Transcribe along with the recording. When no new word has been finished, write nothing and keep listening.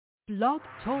Blog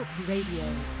Talk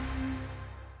Radio.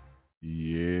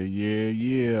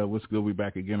 Yeah. What's good? We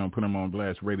back again on Put 'em on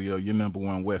Blast Radio, your number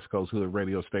one West Coast hood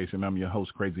radio station. I'm your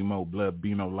host, Crazy Mo Blood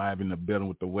Bino, live in the building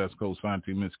with the West Coast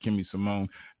auntie, Miss Kimmy Simone.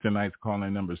 Tonight's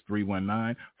calling number is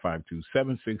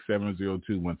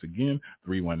 319-527-6702. Once again,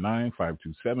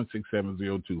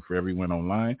 319-527-6702. For everyone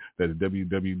online, that's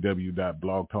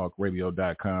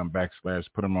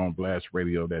www.blogtalkradio.com/Put 'em on Blast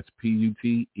Radio. That's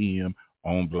PUTEM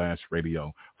on Blast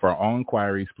Radio. For all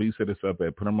inquiries, please hit us up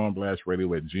at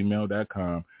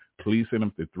putemonblastradio@gmail.com. Please send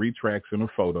them to 3 tracks and a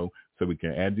photo so we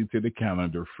can add you to the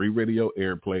calendar. Free radio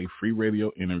airplay, free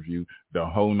radio interview, the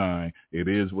whole 9. It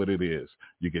is what it is.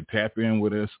 You can tap in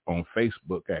with us on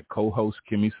Facebook at co-host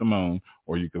Kimmy Simone,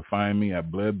 or you can find me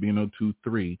at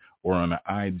BloodBino23 or on the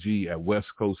IG at West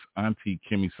Coast Auntie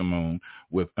Kimmy Simone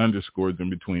with underscores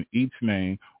in between each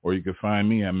name, or you can find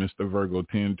me at Mr. Virgo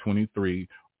 1023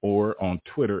 or on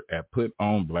Twitter at Put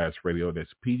On Blast Radio.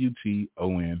 That's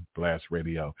PUTON Blast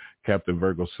Radio. Captain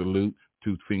Virgo salute,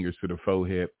 2 fingers to the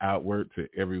forehead, outward to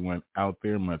everyone out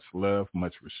there. Much love,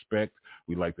 much respect.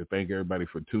 We'd like to thank everybody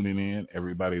for tuning in,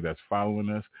 everybody that's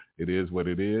following us. It is what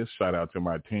it is. Shout out to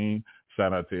my team.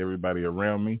 Shout out to everybody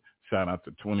around me. Shout out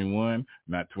to 21,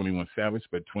 not 21 Savage,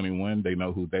 but 21. They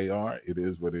know who they are. It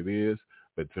is what it is.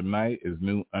 But tonight is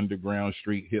New Underground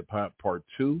Street Hip Hop Part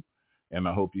 2. And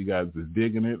I hope you guys is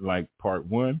digging it like part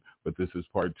 1, but this is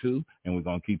part 2, and we're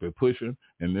going to keep it pushing.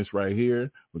 And this right here,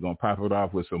 we're going to pop it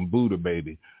off with some Booda,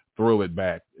 baby. Throw it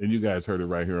back. And you guys heard it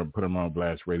right here on Put 'em on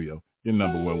Blast Radio, your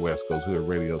number one West Coast hood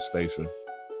radio station.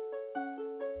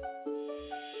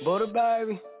 Booda,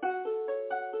 baby.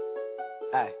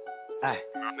 Hey. Let's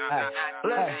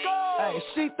go. Hey,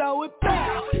 she throw it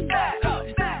back. Hey, she throw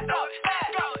it back.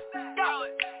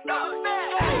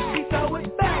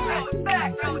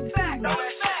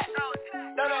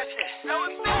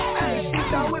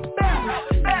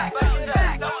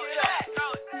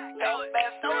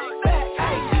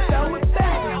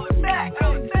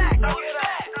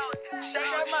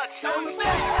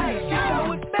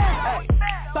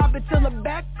 Till her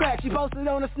back crack, she posted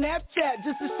on a Snapchat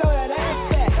just to show that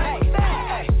ass fat.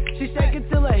 Hey, she shaking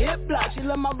till her hip block. She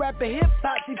love my rapping hip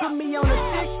hop. She put me on a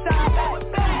TikTok.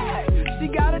 Hey, she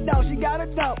got a dope.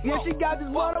 Yeah, she got this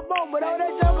water bomb, but all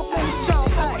that joker pretty strong.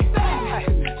 Hey,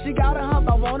 she got a hump.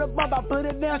 I want a bump. I put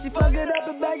it down. She fuck it up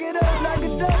and back it up like a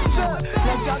dump truck.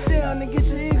 Now drop down and get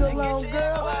your eagle on,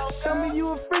 girl. Tell me you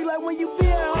a freak like when you be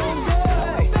at home, girl.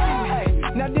 Hey,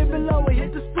 now dip below and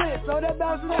hit the split, so that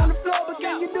bounces on the floor, but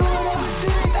can you do it on the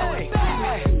dick? Hey,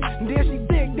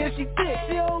 then she thick,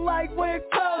 she don't like wearing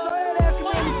clothes, so that ass can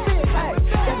really fit. Hey,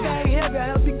 that thing heavy, I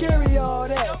help you carry all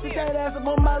that. Sit that ass up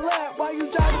on my lap while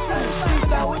you try to see the street,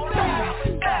 throw it back.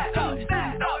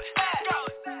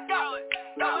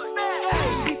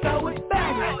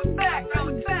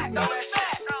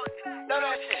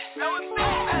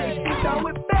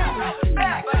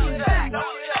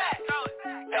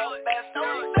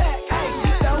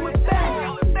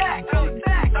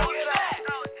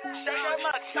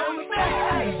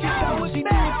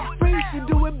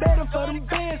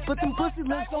 Put them pussy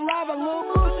lips on live, a little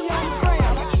Boosie on the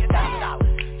gram.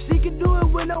 She can do it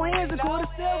with no hands, record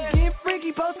herself, get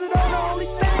freaky, post it on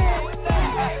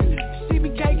OnlyFans. She be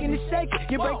caking and shaking,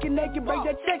 you break your neck, you break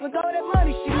that check with all that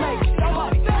money she making.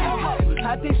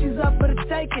 I think she's up for the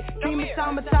taking, demon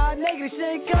traumatized naked, she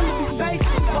ain't come to be patient.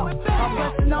 I'm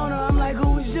pressing on her, I'm like,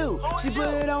 who is you? She put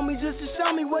it on me just to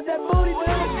show me what that booty do.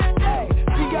 Hey,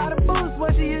 she got a boost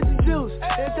when she hit the juice.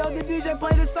 They told the DJ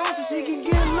play the song so she can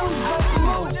get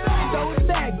loose. Throw it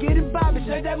back, get it bobbing,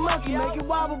 shake that monkey, make it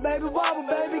wobble, baby,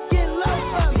 get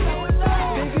low from me.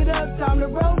 Pick it up, time to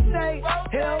rotate.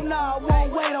 Hell no, I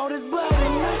won't wait on this blood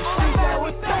and this street. Throw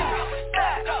it back.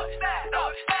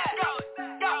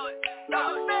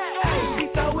 Hey, she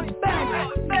throw it back.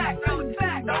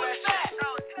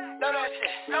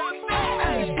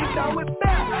 Hey, she throw it back.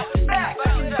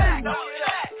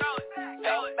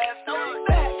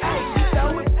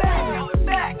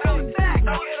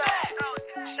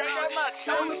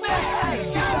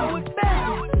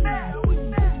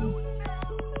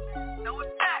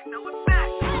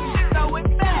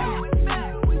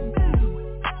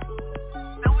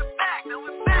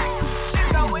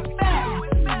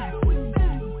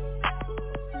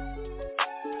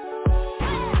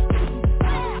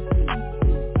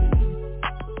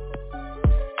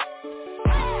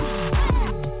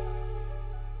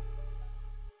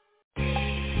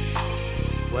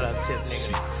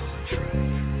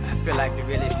 I feel like the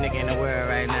realest nigga in the world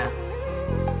right now.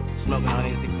 Smoking on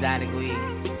this exotic weed.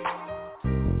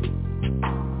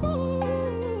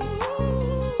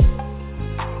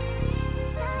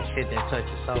 This shit that touch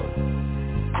your soul.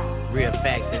 Real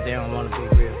facts that they don't want to be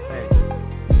real facts.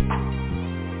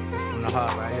 From the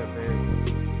heart right here, baby.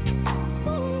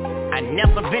 I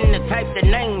never been the type to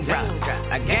name drop,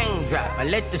 I game drop. I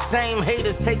let the same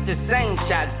haters take the same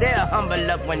shots. They'll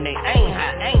humble up when they ain't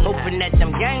hot. Hoping that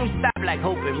them games stop, like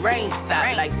hoping rain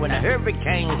stop. Like when a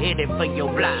hurricane hit it for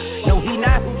your block. No, he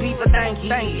not who people think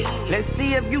he is. Let's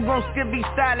see if you gon' still be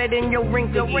solid in your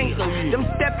wrinkle. Them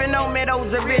stepping on me, those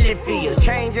are really fears.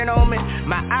 Changing on me,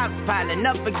 my ops piling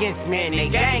up against me and they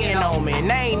ganging on me. And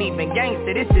they ain't even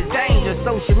gangster, this is danger.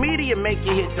 Social media make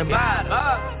you hit the bottom.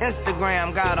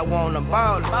 Instagram got a on the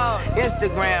ball.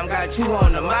 Instagram got you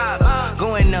on the mob.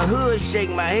 Go in the hood, shake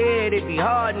my head, it be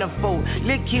hard to fold.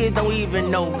 Little kids don't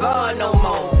even know God no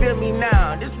more. Feel me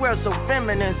now, this world so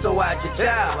feminine, so watch your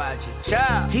child.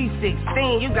 He's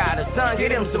 16, you got a son,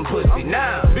 get him some pussy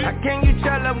now. How can you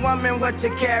tell a woman what to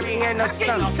carry in her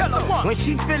stomach? When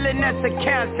she feeling that's a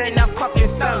cancer in her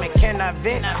fucking stomach. Can I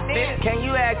vent? Can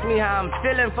you ask me how I'm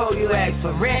feeling before you ask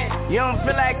for rent? You don't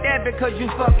feel like that because you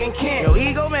fucking can't. Your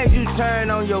ego makes you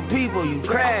turn on your people, you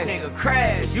crash, nigga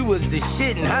crash. You was the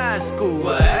shit in high school,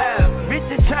 what happened?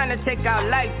 Bitches trying to take our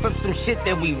life from some shit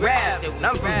that we rap.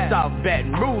 I'm from South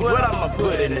Baton Rouge, what I'ma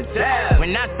put in the tab?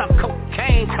 When I saw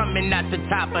cocaine coming out the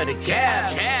top of the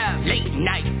cab. Late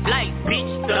night flight,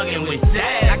 bitch, thuggin' with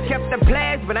Zaz. I kept the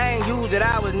blast, but I ain't use it,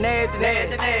 I was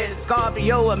nasty.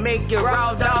 Scorpio will make you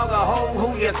raw dog a hoe,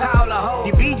 who you call a hoe.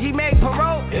 Did BG make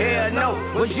parole? Hell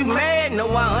no. Was you mad? No,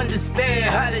 I understand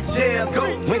how the jail go.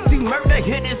 When see murder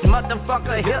hit this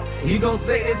motherfucker here, he gon'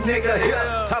 say this nigga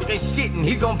here talking shit and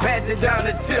he gon' pass it down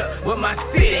the tip with my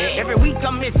city. Every week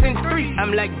I'm missing 3.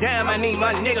 I'm like, damn, I need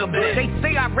my nigga blessed. They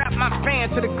say I rap my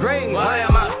fans to the grave. Why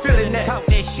am I feeling that? Talk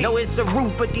that shit. No, it's the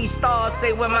roof, but these stars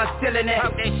say where my ceiling at.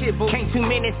 Talk that shit, boo. Can't too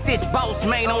many stitch boss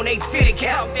man on they fitted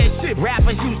count that shit.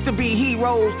 Rappers used to be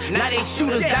heroes, now they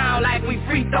shoot us down like we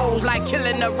free throws, like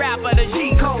killing the rapper, the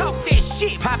G code. Talk that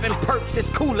shit. Popping perks is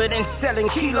cooler than selling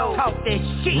kilos. Talk that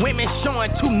shit. Women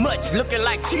showing too much, looking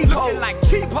like cheap hoes.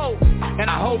 And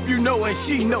I hope you know and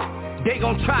she know they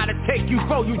gon' try to take you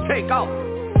before you take off.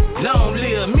 Long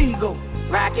live amigo,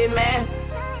 Rocket Man.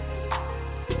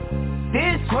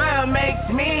 This world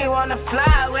makes me wanna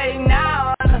fly away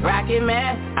now. Rocket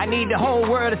Man, I need the whole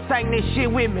world to sing this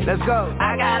shit with me. Let's go.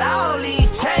 I got all these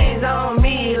chains on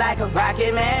me like a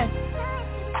rocket man.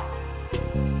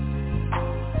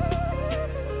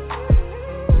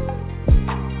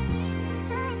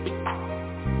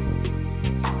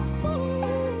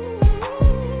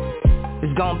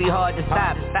 It's gonna be hard to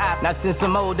stop. Now since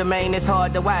I'm older, man, it's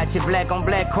hard to watch it. Black on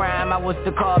black crime, I was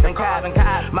the carbon cop.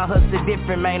 My hustle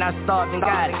different, man, I starved and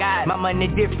got it. My money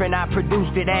different, I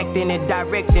produced it, acting and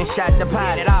directing, shot the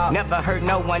pilot. Never hurt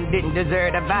no one, didn't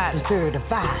deserve the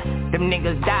vibe. Them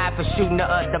niggas died for shooting the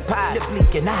other pilot.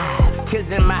 Blinking eyes, tears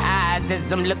in my eyes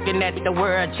as I'm looking at the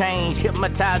world change.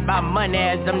 Hypnotized by money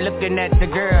as I'm looking at the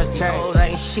girls change.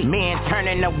 Ain't shit. Men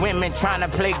turning to women, trying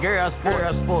to play girls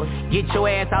sports. Get your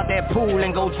ass out that pool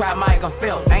and go try Michael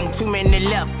Phelps. Ain't too many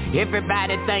left.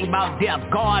 Everybody think about death.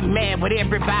 God mad with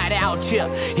everybody out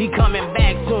here. He coming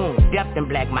back soon. Death and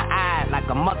black my eyes like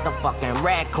a motherfucking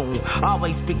raccoon.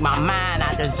 Always speak my mind.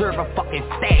 I deserve a fucking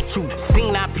statue.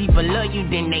 Seen how people love you,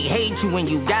 then they hate you when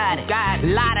you got it. A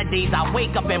lot of days I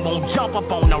wake up and won't jump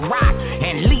up on the rock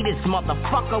and leave this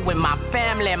motherfucker with my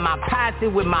family and my posse,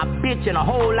 with my bitch and a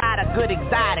whole lot of good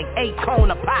exotic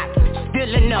 8-corner pockets.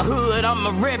 Still in the hood, I'm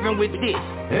a reverend with this.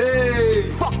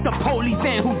 Hey, fuck the police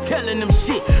and who telling them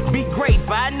shit. Be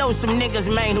grateful, I know some niggas,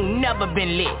 man, who never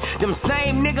been lit. Them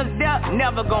same niggas there,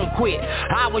 never gon' quit.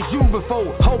 I was you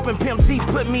before, hoping Pimp C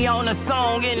put me on a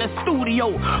song in the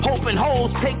studio. Hoping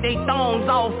hoes take they thongs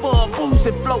off for a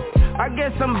Boosie float. I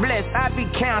guess I'm blessed, I be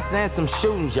counseling some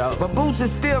shootings, yo. But Boosie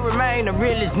still remain the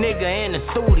realest nigga in the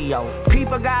studio.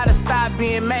 People gotta stop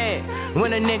being mad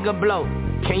when a nigga blow.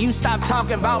 Can you stop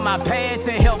talking about my past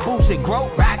and help Boosie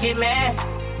grow? Rocket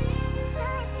Man.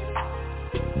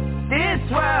 This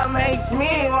world makes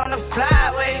me wanna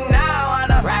fly away now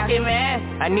on a rocket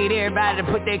man. I need everybody to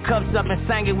put their cups up and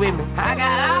sing it with me. I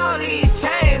got all these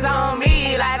chains on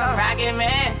me like a rocket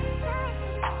man.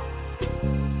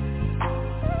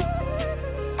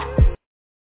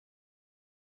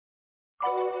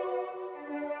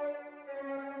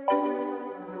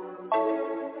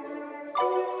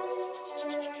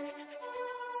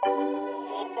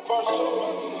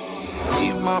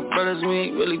 My brothers, we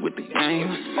ain't really with the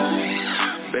games.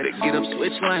 Better get up,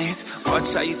 switch lanes.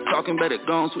 Watch how you talking, better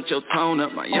go and switch your tone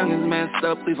up. My youngest messed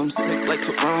up, leave him sick like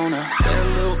Corona. That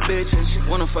little bitch and she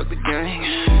wanna fuck the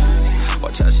gang.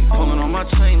 Watch how she pulling on my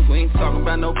chain. We ain't talking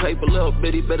about no paper, little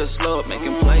bitty, better slow up.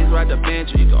 Making plays right the bench,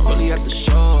 you gon' really have to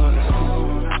show us.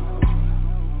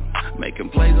 Making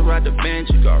plays around the bench,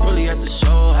 you gon' really have to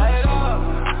show us.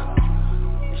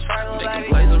 Making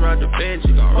plays around the bench,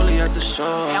 you gon' really have to show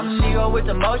us. I'm a nigga with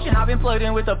emotion, I've been plugged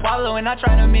in with Apollo and I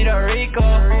try to meet a Rico.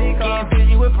 Getting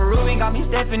busy with Peruvian, got me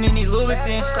stepping in these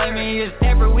Louboutins. Claiming he is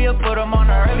never, we'll put him on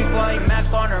our early flight.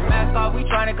 Mask on her, mask off, we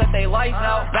tryna cut they lights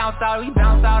out. Bounce out, we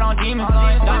bounce out on demon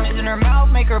signs. Diamonds in her mouth,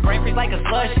 make her brain freeze like a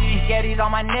slushy. Geddies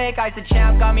on my neck, ice the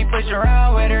champ, got me pushing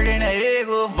around, wetter than a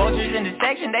igloo. Vultures in the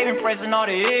section, they been pressing all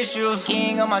the issues.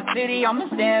 King of my city, I'ma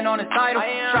stand on the title.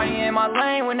 Trying in my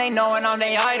lane when they knowin' I'm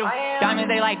they idol. Diamonds,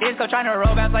 they like disco, tryna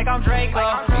roll bounce like I'm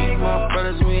Draco. These my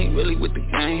brothers, we ain't really with the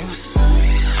game.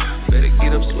 Better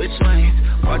get up, switch lanes.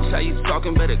 Watch how you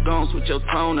talking, better go and switch your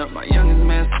tone up. My youngest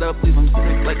messed up, leave him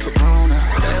sick like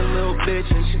Corona. That little bitch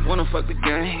and she wanna fuck the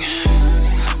gang.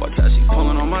 Watch how she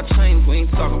pulling on my chain. We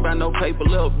ain't talking about no paper,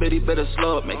 little bitty, better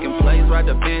slow up. Making plays right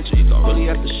the bench, you gon' really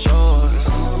have to show us.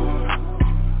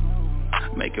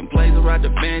 Making plays around the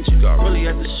bench, you gon' really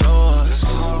have to show us.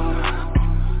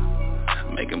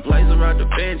 Making plays around the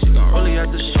bench, you gon' really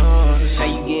have to show us. Say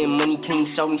you getting money, can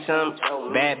you show me some?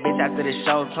 Bad bitch after the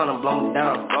show, tryna blow me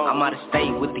down. I'm out of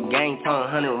state with the gang,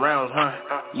 throwing 100 rounds, huh?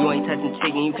 You ain't touching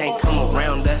chicken, you can't come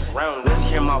around us. Let me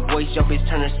hear my voice, your bitch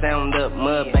turn her sound up.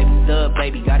 Mud baby, dub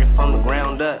baby, got it from the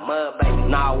ground up. Mud baby,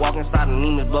 nah, I walk inside the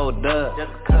Neiman's blow a dub.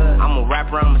 I'm a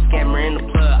rapper, I'm a scammer in the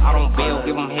plug. I don't bail,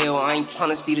 give them hell, I ain't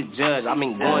tryna see the judge. I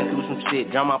been going through some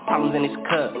shit, drown my problems in this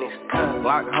cup.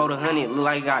 Lock, hold 100, look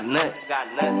like I got nuts.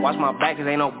 Watch my back, cause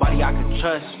ain't nobody I can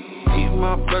trust. These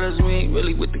my brothers, we ain't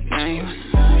really with the game.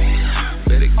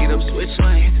 Better get up, switch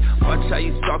lanes. Watch how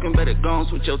you talking, better go and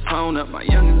switch your tone up. My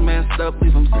youngest messed up,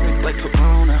 leave him sick like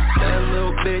Corona. That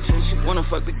little bitch and she wanna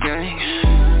fuck the gang.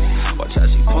 Watch how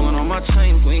she pulling on my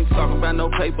chain. We ain't talking about no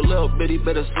paper, little bitty,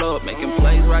 better slow up. Making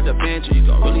plays right the bench, you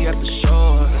gon' really have to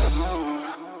show us.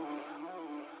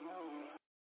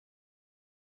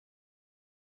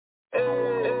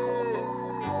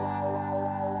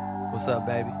 What's up,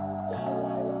 baby?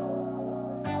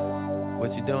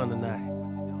 What you doing tonight?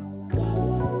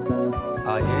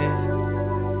 Oh yeah?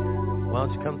 Why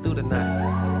don't you come through tonight?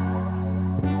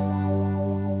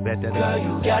 Bet that girl,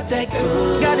 you got that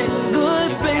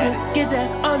good, baby. Get that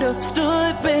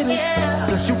understood, baby.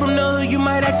 Plus you from the hood, you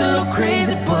might act a little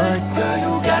crazy, but girl,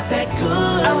 you got that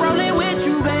good. I'm rolling with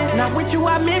you, babe. Not with you,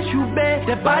 I miss you, babe.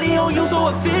 That body on you so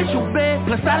official, babe.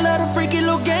 Plus I love the freaky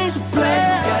little games you play.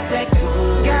 You got that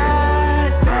good,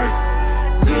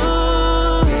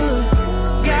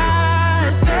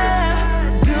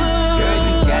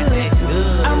 got that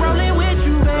good.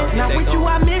 Not with you,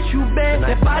 I miss you, babe.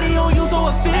 That body on you so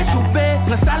official, babe.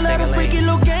 Plus I love the freaky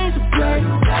little games to play.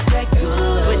 Got that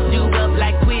good. Put you up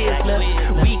like Twizzler.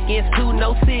 Weekends too,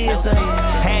 no scissor.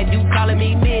 Had you calling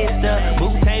me mister.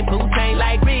 Bootain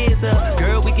like RZA.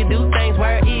 Girl, we can do things,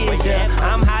 where is ya?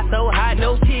 I'm hot, so hot,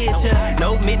 no picture.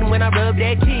 No mitten when I rub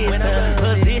that kisser.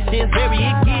 Positions, very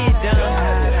it get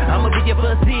done. I'ma be your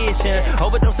position.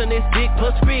 Overdose on this dick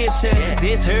prescription.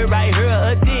 This her right here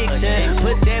addiction.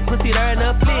 Put that pussy there in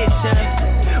affliction.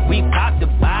 We pop the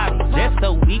bottle just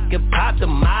so we can pop the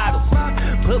model.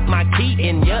 Put my key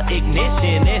in your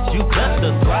ignition as you cut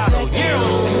the throttle.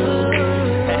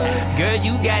 Girl,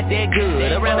 you got that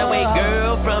good. A runaway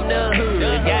girl from the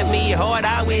hood. Got me hard,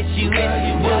 I wish you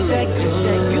would.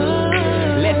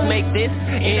 Let's make this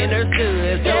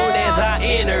understood. Soon as I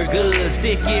enter good,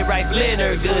 stick it right,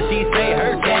 splinter good. She say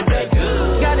her got that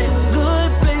good. Got it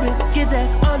good, baby. Get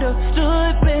that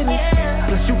understood, baby.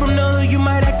 Plus you from the hood, you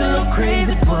might act a little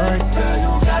crazy, but girl, you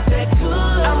got that good.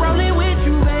 I'm rolling with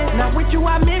you, babe. Not with you,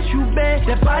 I miss you, babe.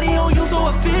 That body on you so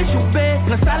official, babe.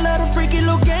 Plus I love the freaky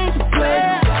little games you play.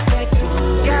 Got that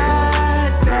good.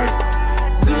 Got that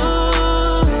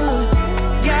good.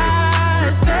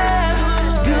 Got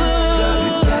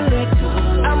that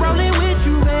good. I'm rolling with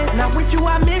you, babe. Not with you,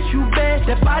 I miss you, babe.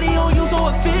 That body on you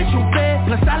so official, babe.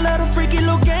 Plus I love the freaky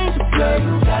little games you play.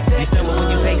 December when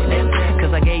you take steps,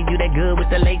 cause I gave you that good with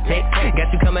the latex.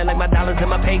 Got you coming like my dollars in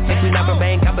my paycheck. We not from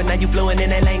Bangkok, but now you fluent in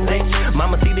that language.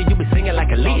 Mama see that you be singing like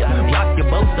a Leah. Rock your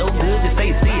boat so good, just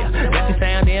say see ya. Got you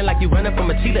sounding like you running from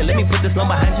a cheetah. Let me put this one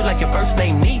behind you like your first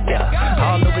name Nita.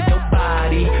 All over your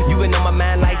body, you been on my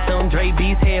mind like some Dre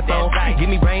B's headphones. Give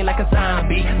me brain like a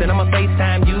zombie, then I'ma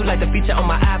FaceTime you like the feature on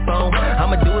my iPhone.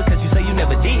 I'ma do it cause you say you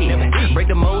never did. Break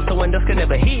the mold so one dust can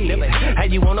never hit. How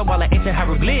you wanna while I ancient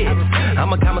hieroglyphs.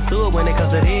 I'm a connoisseur when it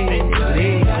comes to this.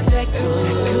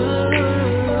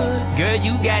 Girl,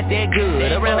 you got that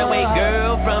good. A runaway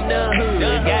girl from the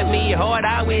hood. Got me hard,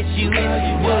 I wish you would.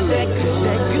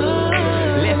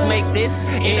 make this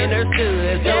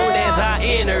understood. So that's how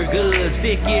inner good.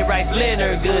 Stick it right,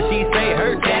 splinter good. She say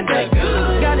her tender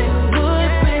good. Got that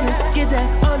good, baby. Get that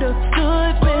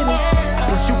understood, baby.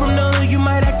 Since you from the hood, you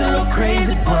might act a little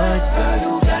crazy, but girl,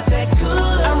 you got that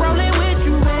good. I'm rolling with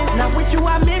you, man. Not with you,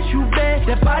 I miss you, babe.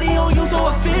 That body on you so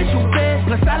official, babe.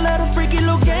 Plus I love the freaky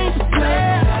little games to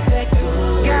play. Got that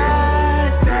good.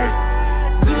 Got that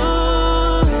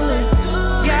good.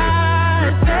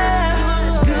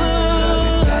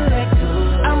 Got that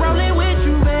good. I'm rolling with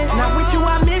you, babe. Not with you,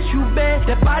 I miss you, babe.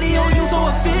 That body on you so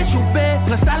official, babe.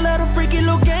 Plus I love the freaky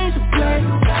little games to play.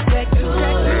 Got that good.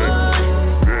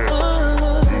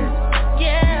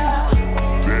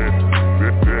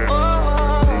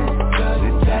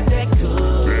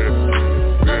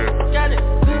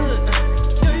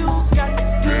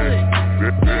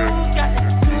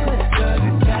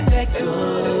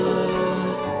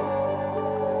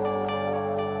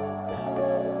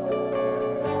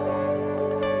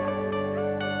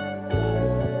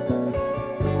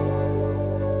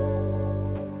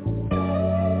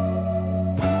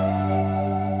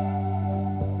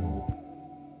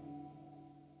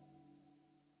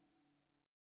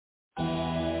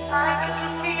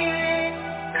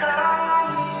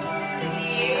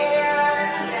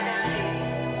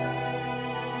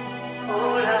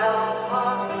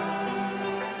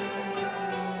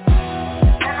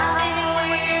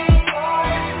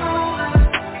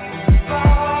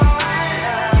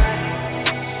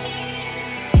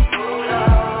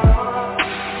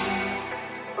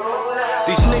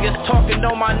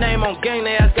 Know my name on gang,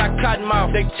 they ass got cotton mouth.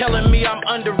 They telling me I'm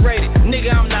underrated. Nigga,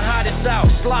 I'm the hottest out.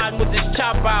 Sliding with this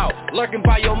chop out. Lurking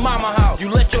by your mama house. You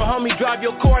let your homie drive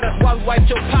your car, that's why we wiped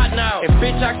your pot now. And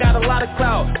bitch, I got a lot of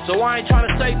clout, so I ain't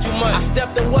tryna say too much. I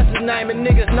stepped in what's his name, and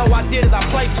niggas know I did it, I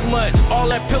play too much. All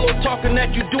that pillow talking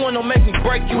that you doing don't make me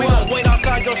break you up. Wait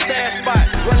outside your stash spot,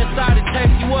 run inside and tape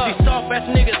you up. These soft ass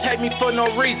niggas hate me for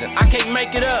no reason, I can't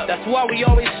make it up. That's why we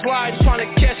always slide,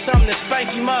 tryna catch something to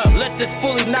spank him up. Let this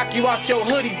fully knock you out your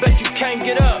hoodie, bet you can't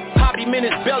get up. Hobby man,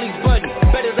 his belly's button,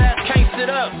 bet his ass can't sit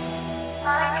up.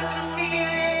 I can feel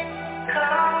it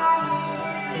come,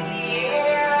 yeah.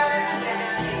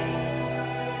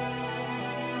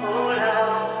 Oh,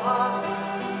 love.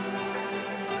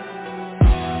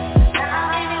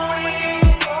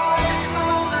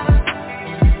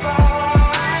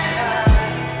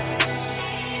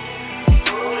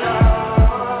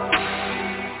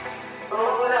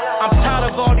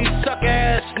 All these suck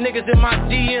ass niggas in my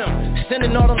DM,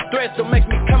 sending all them threats to make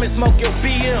me come and smoke your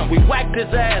BM. We whacked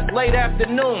his ass late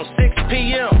afternoon, 6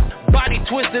 p.m. Body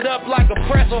twisted up like a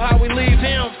pretzel, how we leave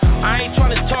him. I ain't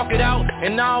tryna talk it out,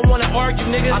 and I don't wanna argue,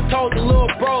 nigga. I told the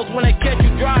little bros when they catch you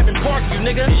driving, park you,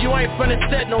 nigga. You ain't finna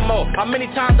set no more. How many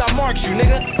times I marked you,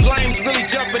 nigga? Flames really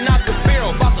jumping out the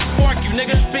barrel, about to spark you,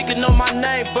 nigga. Speaking on my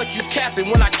name, but you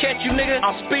capping. When I catch you, nigga,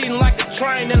 I'm speeding like a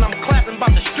train, and I'm clapping,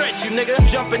 about to stretch you, nigga.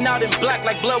 Jumping out in black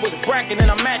like blood was bracking,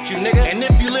 and I'm at you, nigga. And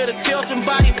if you live to kill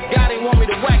somebody, God ain't want me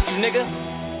to whack you, nigga.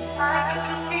 I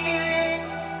can feel it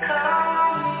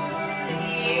come,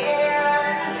 yeah.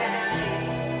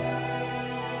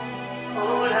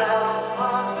 Oh, love.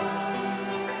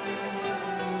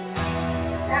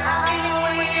 Now I'm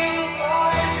waiting for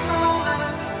this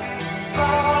moment,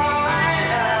 for my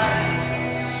life.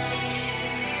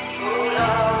 Oh,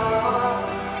 love.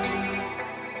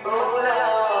 Oh,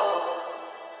 love.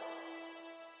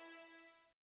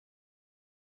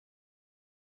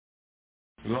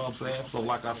 You know what I'm saying? So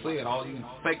like I said, all you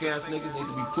fake ass niggas need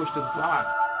to be pushed to the side.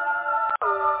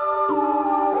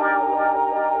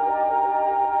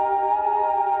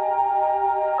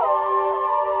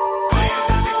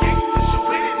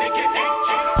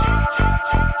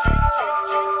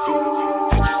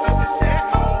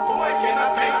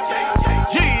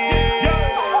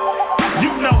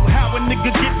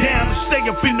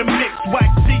 Up in the mix,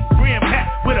 white tee, brim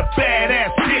hat with a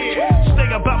badass bitch. Stay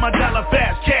about my dollar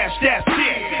fast, cash that's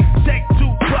it. Take 2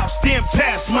 puffs, then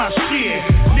pass my shit.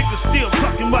 Niggas still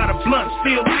talking about a blunt,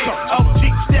 still lit. OG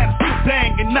status to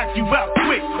bang and knock you out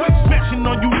quick. Smashing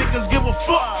on you niggas, give a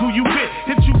fuck who you with.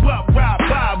 Hit you up, ride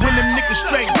by when them niggas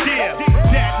straight dead.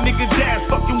 That nigga dad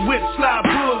fucking with slide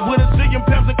wood with a zillion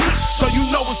pounds of kush, so you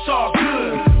know it's all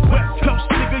good. West Coast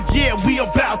nigga, yeah, we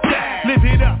about that. Live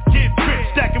it up, get rich,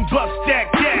 stacking bucks,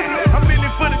 stack gas. I'm in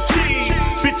it for the cheese,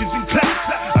 bitches and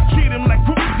class. I treat them like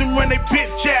groupies and run they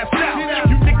bitch ass out.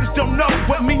 You niggas don't know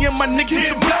what me and my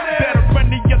niggas about. Better run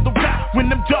the other route when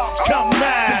them dogs come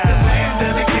out. It's the land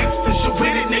of the gangsters, you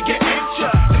with it, nigga, ain't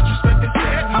ya? Disrespect the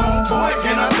set, homeboy,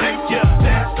 can I thank ya?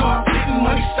 Fast car, getting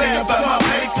money, say about my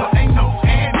paper. Ain't no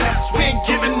handouts, we ain't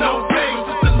giving no favors.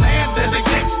 It's the land of the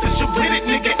gangsters, you with it,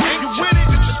 nigga, ain't ya?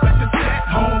 Disrespect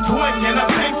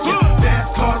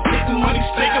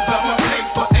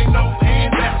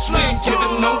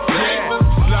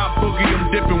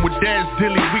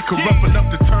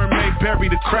carry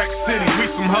the crack city. We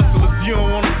some hustlers, you don't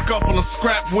wanna scuffle or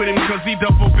scrap with him, cause he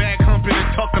duffel bag humping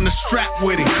and tucking the strap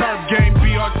with him. Curb game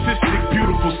be artistic,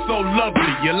 beautiful, so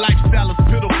lovely. Your lifestyle is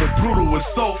pitiful, brutal, it's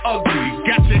so ugly.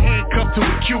 Got your handcuffed to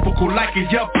a cubicle like a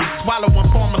yuppie, swallowing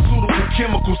pharmaceutical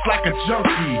chemicals like a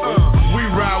junkie. We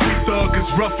ride, we thug as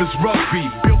rough as rugby,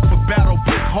 built for battle,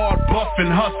 brick hard, buff and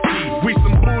husky. We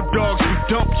some bulldogs, we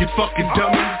dump you fucking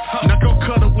dummy. Now go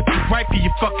cuddle with your wifey,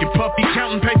 you fucking puppy.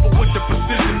 Counting paper with the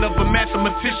precision of a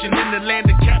mathematician in the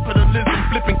land of capitalism.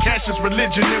 Flipping cash is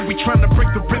religion, and we trying to break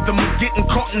the rhythm of getting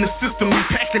caught in the system. We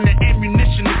packing the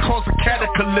ammunition to cause a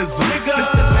cataclysm. Nigga,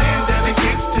 this the land of the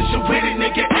gangsters, you with it,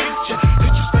 nigga, ain't ya?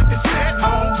 Did you spend this at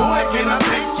home, boy, can I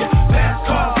make ya? Fast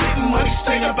cars, getting money,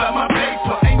 stay about my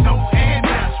paper. Ain't no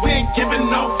handouts, we ain't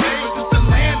giving no favors. It's the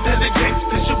land of the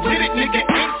gangsters, you with it, nigga,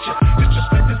 ain't ya? Did you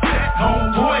spend this at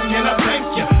home, boy, can I make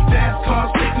ya? Fast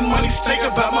cars, getting money, stay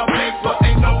about my paper.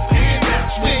 Ain't no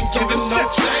handouts, we ain't giving no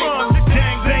favors.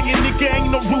 Gang banging, nigga,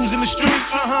 ain't no rules in the street.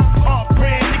 All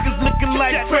brand niggas looking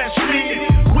like fresh meat.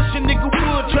 Wish a nigga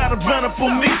would try to run up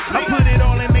on me. I put it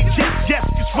all in they chest, yes,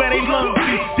 it's where they love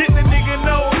me. Didn't a nigga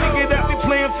know, nigga, that we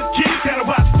playing for keeps? Gotta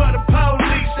watch for the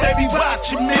police, they be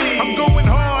watching me. I'm going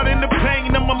hard in the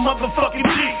pain, I'm a motherfucking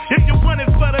G. If you want it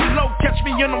for the low, catch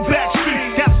me on the back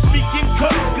street. Gotta speak in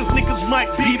code, cause niggas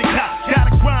might be the cop.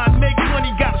 Gotta grind, make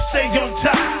money, gotta stay on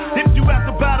top. If you at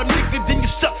the bottom, nigga, then you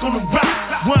stuck on the rock.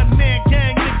 One man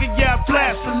gang, nigga, yeah, I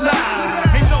blast a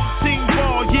lie. Ain't no team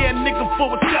ball, yeah, nigga,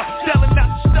 for itself. Selling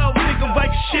out the stove, nigga,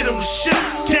 like shit on the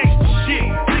shelf. Gangsta shit,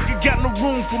 nigga, got no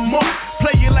room for more.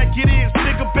 Play it like it is,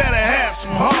 nigga, better have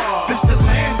some heart. This the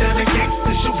land of the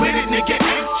gangsters, you with it, nigga,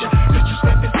 ain't ya? Did you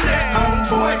spend this at home,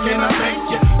 boy, can I make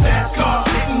ya? Fast cars,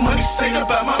 getting money, stay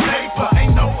about my paper.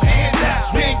 Ain't no handouts,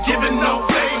 we ain't giving no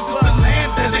favors. It's the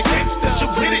land of the gangsters, you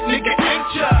with it, nigga, ain't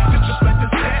ya? Did you spend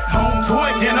this at home, boy,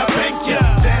 can I make ya?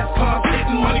 Fast cars,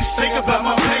 getting money, stay about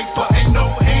my paper. Ain't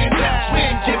no handouts, we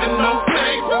ain't giving no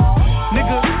favors.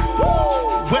 Nigga,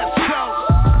 West Coast,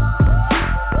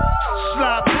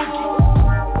 Slide Boogie,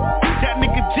 that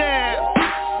nigga jab,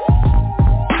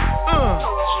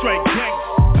 straight gang.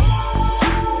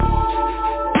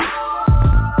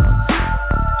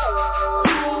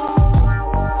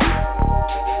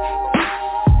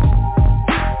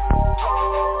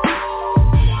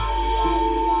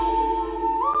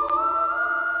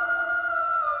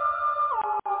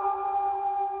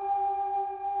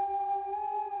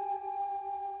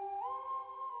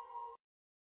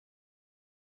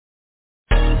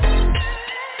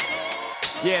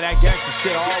 Yeah, that gangsta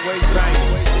shit always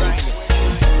banging.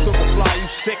 Superfly, you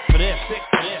sick for this.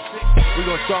 We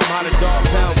gon' show them how the Dogg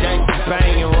Pound gangsters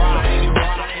bang and rock.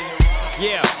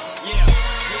 Yeah.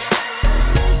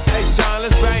 Hey, Sean,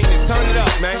 let's bang it. Turn it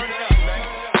up, man.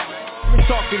 Let me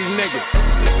talk to these niggas.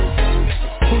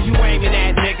 Who you aiming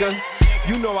at, nigga?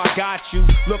 You know I got you.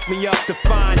 Look me up to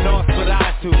find North, but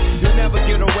I too. You'll never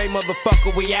get away,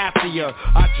 motherfucker, we after ya.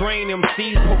 I drain them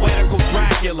seas, poetical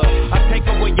Dracula. I take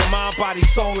away your mind, body,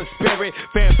 soul, and spirit.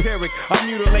 Vampiric, I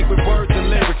mutilate with words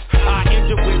and lyrics. I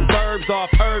injure with verbs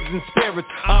off herbs and spirits.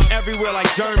 I'm everywhere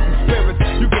like germs and spirits.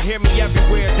 You can hear me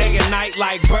everywhere, day and night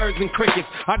like birds and crickets.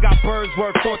 I got birds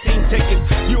worth 14 tickets.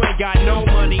 You ain't got no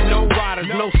money, no riders,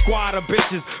 no squad of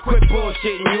bitches. Quit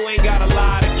bullshitting, you ain't got a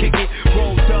lie to kick it.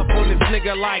 Rolled up on this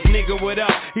nigga like, nigga, what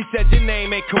up? He said your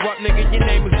name ain't corrupt, nigga, your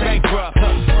name is bankrupt.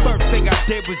 First thing I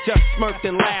did was just smirked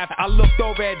and laughed. I looked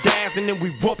over at Daz and then we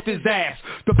whooped his ass.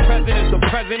 The present is the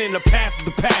present and the past is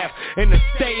the past. And to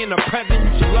stay in the present,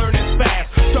 you should learn this fast.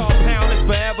 Dogg Pound is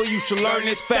forever, you should learn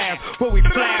this fast. But we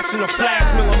flash in the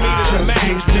flash millimeters and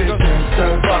max, nigga.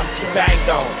 Fuck, banged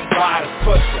on, riders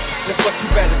pushing. That's what you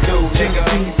better do, nigga.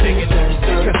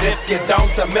 Cause if you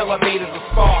don't, the millimeters will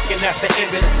spark. And that's the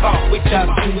end of the talk. We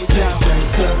just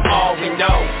all we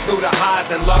know, through the highs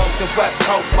and lows, the West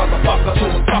Coast motherfucker.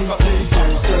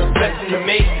 Listen to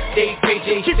me,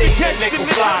 DPGC, and nickel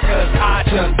fly, cause I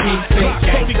just keep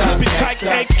it tight,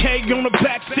 AK on the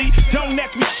backseat. Don't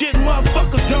ask me shit,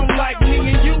 motherfuckers don't like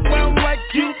me, and you don't like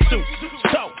you too.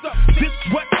 So, this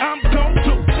what I'm gon'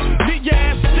 do. Leave your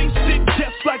ass sick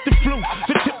just like the flu.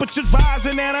 The temperature's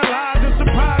rising, analyzing,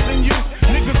 surprising you.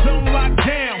 Niggas don't lock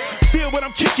down. Feel what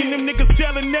I'm kicking, them niggas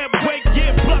selling that weight,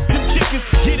 yeah, pluck them chickens.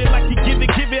 Get it like you give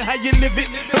it how you live it.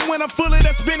 And when I'm full of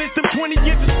that spinach, them 20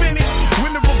 years to spinach.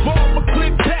 When the revolver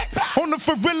click back, on the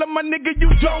Ferrilla, my nigga, you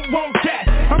don't want that.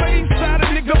 I'm an east side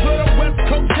nigga, but I'm West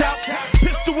Coast out.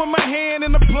 Pistol in my hand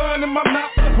and the blood in my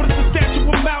mouth. What is the statue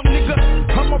of Mount, nigga?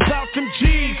 I'm about them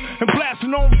G's. And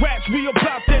blasting on rats, we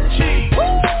about that cheese.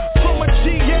 From a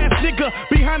G-ass nigga,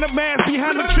 behind the mask,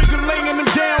 behind the trigger, laying them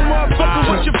down, motherfucker,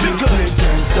 what you figure?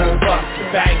 Fuck,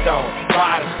 bang on,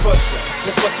 ride and push it.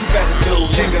 That's what you better do,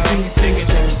 nigga.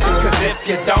 Cause if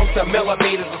you don't, the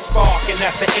millimeters will spark, and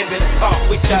that's the end of the talk.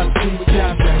 We just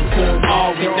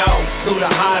all we know, through the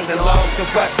highs and lows, the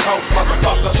West Coast,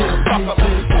 motherfucker.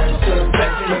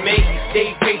 Listen to me,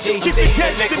 DPGC,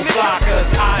 and nickel blockers.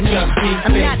 I just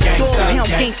I'm not the dog pound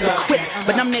gangster quick,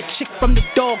 but I'm that chick from the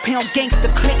dog pound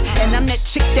gangster clique, and I'm that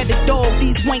chick that the dog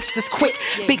these wanksters quick.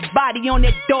 Big body on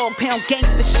that dog pound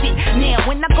gangster shit. Now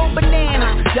when I go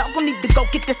bananas, y'all gon' need to go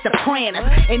get the Sopranos.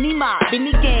 Any mob,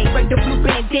 any gang, right the blue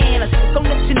bandanas. Gon'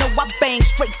 let you know I bang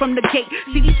straight from the gate.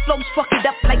 See these flows fuck it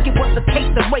up like it was a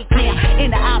case of rape. Now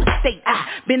in the outer state, I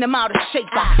bend them out of shape.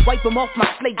 I wipe them off my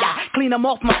slate, I clean them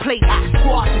off my plate. I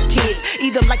squash the kids,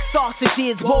 eat them like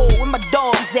sausages. Whoa, where my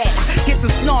dogs at? Get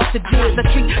some sausages, a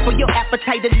treat for your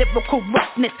appetite and lyrical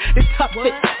roughness. This tough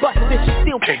fit, bust this, you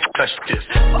still can't touch this.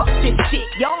 Fuck this shit,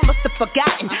 y'all must have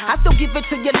forgotten. I still give it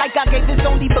to you like I gave this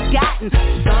only begotten.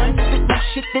 Son, bit more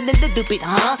shit than a little bit,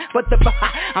 huh? But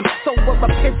I'm sober,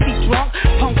 I'm pissy drunk.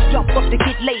 Punks jump up to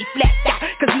get laid flat,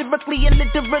 cause lyrically and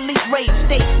literally rage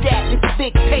stage that. It's a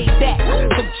big payback.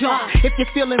 So jump if you're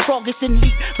feeling froggish and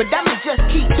leap, but I'ma just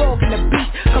keep dogging the beat.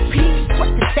 Capiche?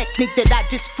 What's the technique that I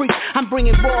just freak? I'm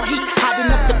bringing raw heat, hot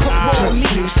enough to cook raw meat.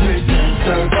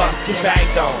 Fuck,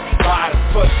 bang on, ride and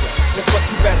push it. That's what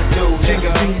you better do, nigga.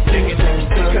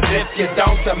 Cause if you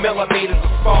don't, the millimeters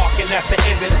will spark, and that's the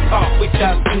end of the talk. We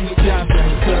just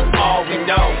all we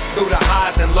know, through the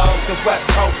highs and lows, the West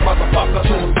Coast, motherfucker.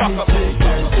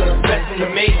 Listen to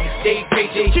me,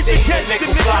 DPGC, and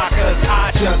nickel blockers.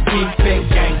 I just keep big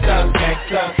gangsta,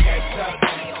 gangsta, gangsta.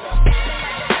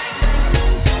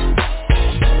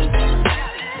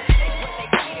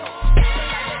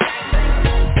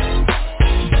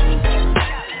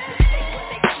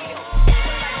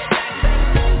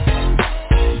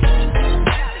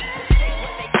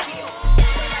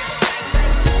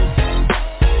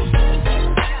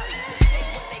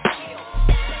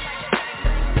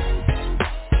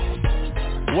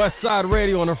 Westside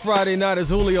Radio on a Friday night is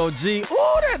Julio G.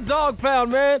 Ooh, that Dog Pound,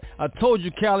 man. I told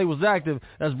you Cali was active.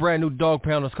 That's brand new Dog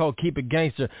Pound. It's called Keep It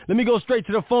Gangster. Let me go straight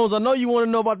to the phones. I know you want to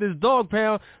know about this Dog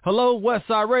Pound. Hello,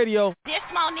 Westside Radio. This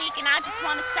Monique, and I just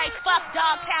want to say, fuck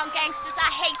Dog Pound gangsters. I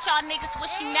hate y'all niggas.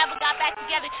 Wish you never got back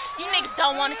together. You niggas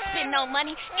don't want to spend no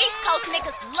money. East Coast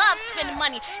niggas love spending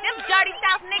money. Them dirty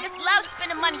South niggas love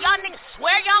spending money. Y'all niggas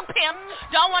swear y'all pimps.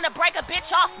 Don't want to break a bitch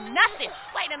off nothing.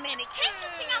 Wait a minute. Can't you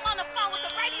think I'm on the phone with the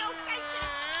radio station?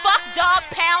 Fuck Dog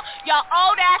Pound. Y'all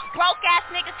old ass, broke ass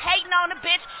niggas hating on the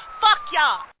bitch. Fuck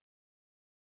y'all.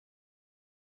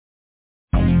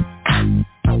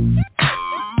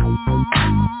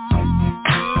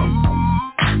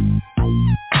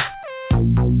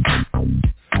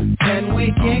 Can we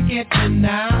kick it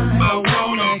tonight? I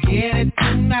wanna get it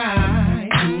tonight,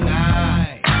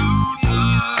 tonight.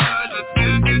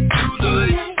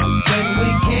 Can we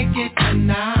kick it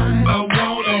tonight? I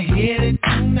wanna hit it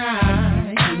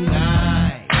tonight,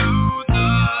 tonight.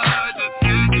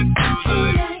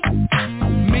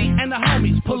 Me and the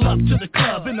homies pull up to the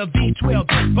club in a V12,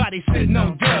 big body sitting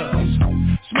on dubs.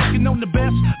 Smoking on the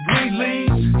best green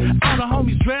leaves. All the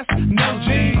homies dressed, no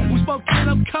jeans. We spoke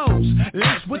up codes,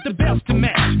 laced with the belts to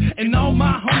match. And all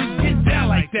my homies get down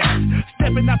like that.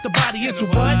 Stepping out the body into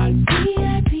what?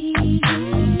 VIP.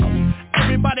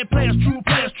 Everybody players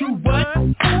true, what?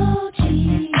 OG.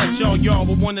 Touch y'all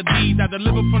with one of these. I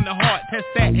deliver from the heart. Test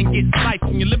that and get sliced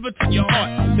from your liver to your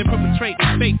heart. Then perpetrate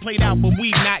the fake played out, but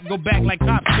we not. Go back like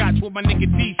hopscotch with my nigga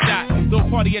D-Shot. Throw a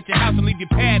party at your house and leave your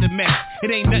pad a mess.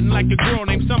 It ain't nothing like a girl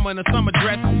named Summer in a summer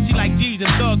dress. She like G's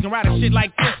and thugs and ride a shit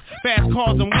like this. Fast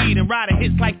cars and weed and ride a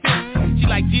hits like this. She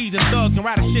like G's and thugs and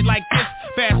ride a shit like this.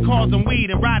 Fast cars and weed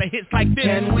and ride a hits like this.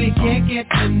 Can we kick it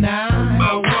tonight?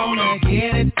 I wanna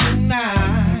get it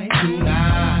tonight,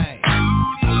 tonight.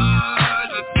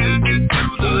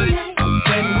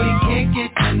 Can we kick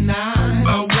it tonight? I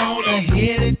wanna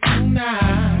hit it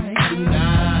tonight,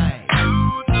 tonight.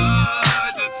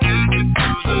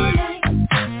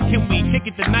 Can we kick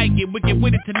it tonight? Get wicked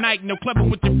with it tonight. No clubbing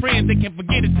with your friends, they can't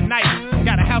forget it tonight.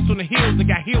 Got a house on the hills and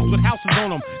got hills with houses on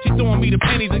them. She throwing me the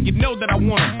pennies and you know that I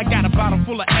want them. I got a bottle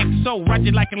full of XO, ride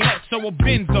you like a Lexo or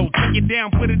Benzo. Take it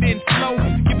down, put it in slow.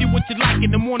 Give you what you like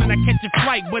in the morning, I catch a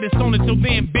flight. But it's on until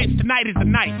then, bitch, tonight is the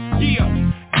night. Yeah.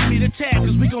 Give me the tag,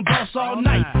 cause we gon' boss all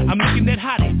night. I'm looking at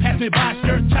hottie, pass me by,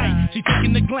 skirt tight. She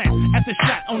taking the glance at the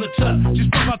shot on the tub.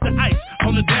 Just pump out the ice,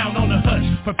 hold it down on the hush.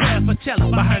 Prepare for telling,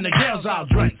 behind the girls all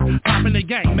drinks. Popping the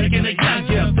gang, making a young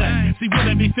girl thing. See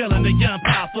women be feeling the young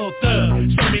powerful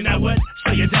thug. Show me now what?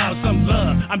 Show your dog some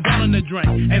love. I'm down in the drink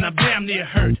and I'm damn near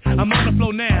hurt. I'm on the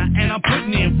floor now and I'm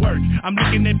putting in work. I'm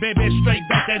looking at baby straight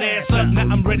back that ass up. Now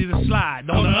I'm ready to slide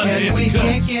on the other end. And we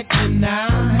kick it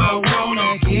tonight. I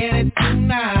wanna get it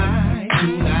tonight.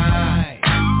 Tonight.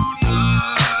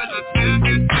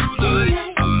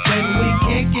 Can we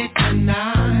kick it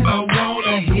tonight? I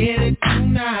wanna hit it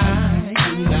tonight.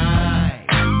 Tonight.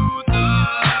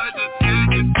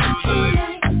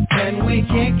 Can we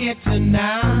kick it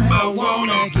tonight? I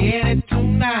wanna get it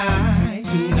tonight.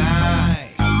 Tonight.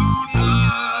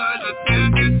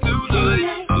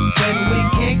 Can we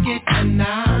kick it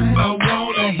tonight? I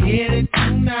wanna hit it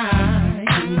tonight.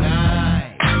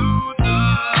 Tonight.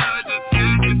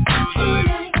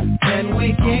 Can we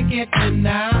kick it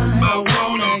tonight? I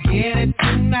wanna get it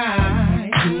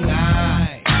tonight.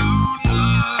 Tonight.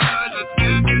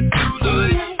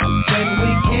 Can we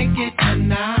kick it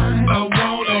tonight? I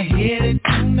wanna hit it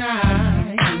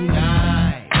tonight.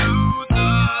 Tonight.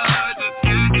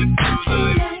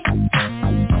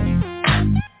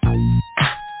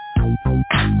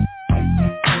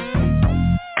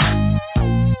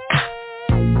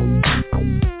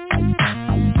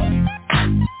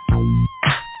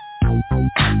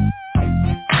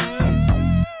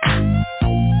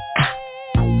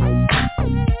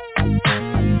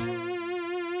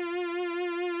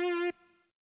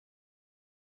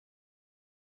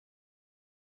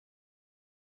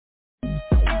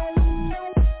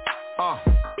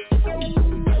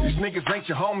 Niggas ain't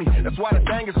your homie, that's why the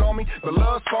thing is on me. The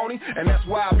love's phony, and that's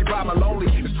why I be by my lonely.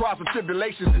 It's trials and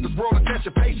tribulations, this world will test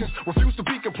your patience. Refuse to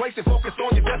be complacent, focus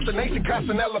on your destination.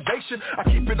 Constant elevation, I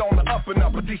keep it on the up and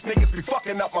up. But these niggas be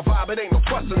fucking up my vibe, it ain't no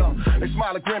trusting them. They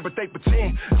smile and grin, but they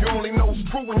pretend. You only know it's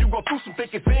true when you go through some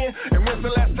thick and thin. And when's the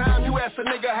last time you asked a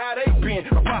nigga how they been?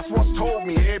 My boss once told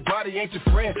me, everybody ain't your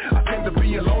friend. I tend to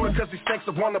be a loner, cause these stakes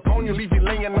have one upon you. Leave you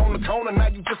laying on the corner, now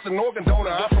you just an organ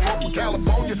donor. I'm from Oakland,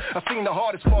 California, I seen the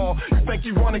hardest fall. You think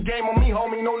you run a game on me,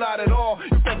 homie? No, not at all.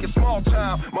 You think it's small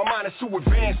time, my mind is too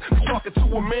advanced. You talking to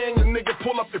a man, your nigga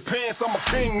pull up your pants. I'm a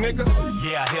king, nigga.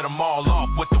 Yeah, I hit them all off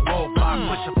with the roadblock.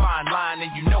 Push a fine line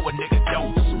and you know a nigga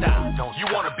don't stop. You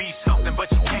wanna be something but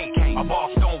you can't. A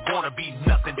boss don't wanna be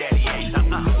nothing that he ain't.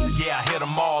 Yeah, I hit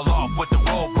them all off with the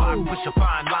roadblock. Push a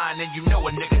fine line and you know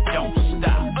a nigga don't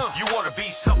stop. You wanna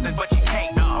be something but you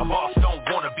can't. A boss don't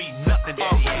wanna be nothing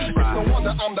that he ain't. It's no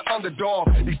wonder I'm the underdog.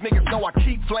 These niggas know I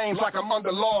keep flames like I'm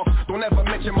under law. Don't ever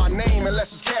mention my name unless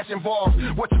it's cash involved.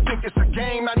 What you think it's a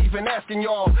game? Not even asking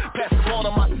y'all. Pass the ball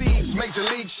to my seeds, major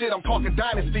league shit. I'm talking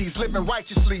dynasties, living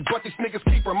righteously. But these niggas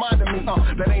keep reminding me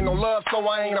that ain't no love, so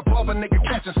I ain't above a nigga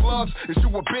catching slugs. Is you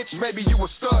a bitch? Maybe you a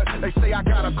stud. They say I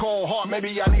got a cold heart,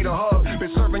 maybe I need a hug.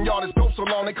 Been serving y'all this dope so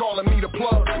long, they calling me the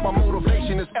plug. My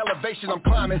motivation is elevation, I'm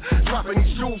climbing. Dropping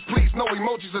these shoes, please, no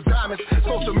emojis or diamonds.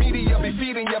 Social media be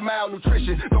feeding your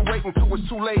malnutrition. Don't wait until it's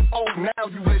too late. Oh, now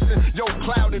you listen. Yo,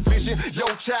 clouded vision, yo,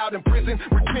 child in prison.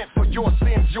 Repent for your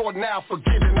sins, you're now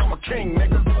forgiven. I'm a king,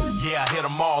 nigga. Yeah, I hit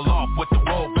them all off with the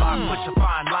roadblock. Push a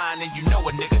fine line and you know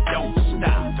a nigga don't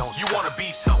stop. You wanna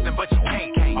be something but you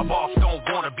can't. A boss don't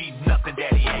wanna be nothing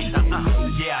that he ain't.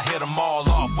 Yeah, I hit them all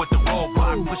off with the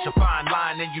roadblock. Push a fine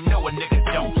line and you know a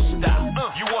nigga don't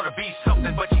stop. You wanna be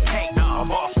something but you can't. A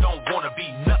boss don't wanna be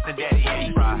nothing that he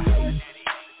ain't.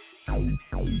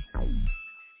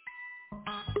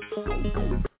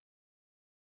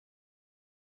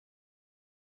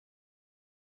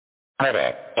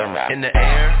 In the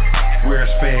air, where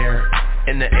it's fair.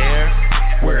 In the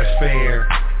air, where it's fair.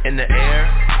 In the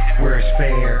air, where it's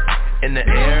fair. In the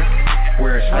air,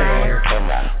 where it's fair.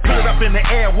 Put it up in the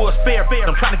air, where it's fair.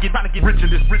 I'm trying to get rich in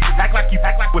this. Act like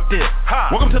with this.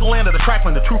 Welcome to the land of the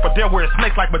trifling, the truth are there where it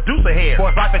snakes like Medusa hair.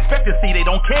 For life expectancy, they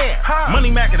don't care.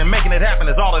 Money macking and making it happen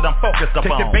is all that I'm focused upon.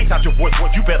 Take the bass out your voice,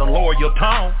 you better lower your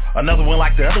tone. Another one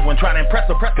like the other one, trying to impress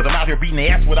the press, cause I'm out here beating the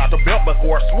ass without the belt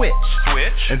before a switch.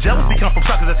 And jealousy comes from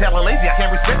suckers that's hella lazy. I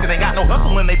can't respect it, ain't got no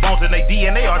hustle in they bones and they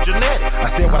DNA are genetic.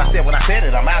 I said what I said when I said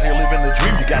it, I'm out here living the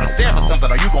dream. You gotta stand for something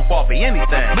or you gon' fall for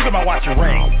anything. Look at my watch and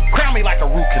ring, crown me like a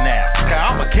root canal. Cause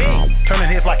I'm a king,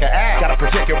 turning heads like an ass. Gotta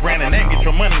protect your brand and name, get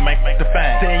your money, make the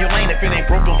fame. Stay in your lane, if it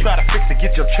ain't broke, don't try to fix it,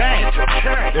 get your change.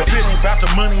 If it ain't about the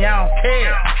money, I don't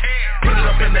care. Put it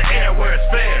up in the air where it's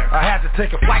fair. I had to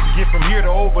take a flight to get from here to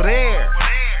over there.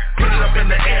 Put it up in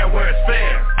the air where it's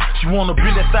fair. She wanna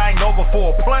bend that thing over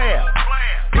for a player.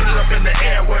 Put it up in the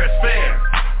air where it's fair.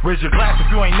 Raise your glass if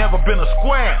you ain't never been a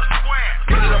square.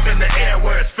 Put it up in the air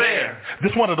where it's fair.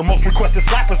 This one of the most requested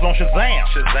slappers on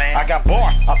Shazam. I got bar,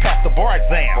 I passed the bar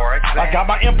exam. I got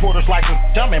my importer's license,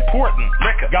 I'm important.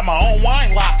 Got my own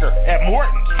wine locker at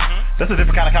Morton's. That's a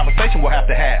different kind of conversation we'll have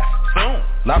to have soon.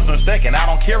 Lobster and steak, and I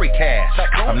don't carry cash.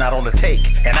 I'm not on the take,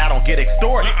 and I don't get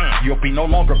extorted. You'll be no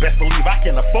longer, best believe I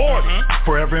can afford it.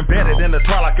 Forever embedded in the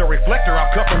tar like a reflector. I'm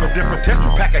cut from a different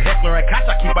texture. Pack a heckler and catch,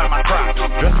 I keep by my crotch.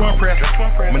 Just to impress,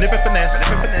 manipulate finesse.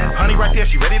 Honey right there,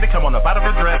 she ready to come on up out of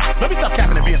her dress. Let me stop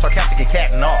capping and being sarcastic and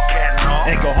catting off.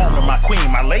 And go home to my queen,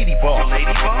 my lady boss.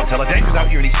 Tell her dangerous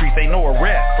out here in these streets, ain't no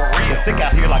arrest. For real. It's sick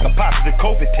out here like a positive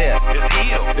COVID test. It's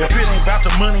ill. If it ain't about the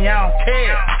money, I don't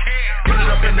care. Put it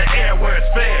up in the air where it's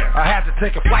fair. I had to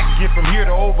take a flight to get from here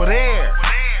to over there.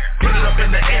 Put it up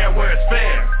in the air where it's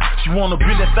fair. She wanna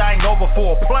bring this thing over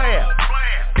for a player.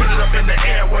 Put it up in the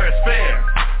air where it's fair.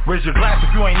 Raise your glass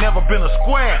if you ain't never been a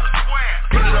square.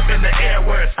 Put it up in the air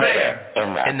where it's fair.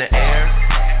 In the air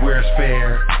where it's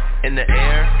fair. In the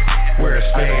air where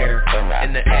it's fair.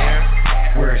 In the air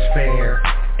where it's fair.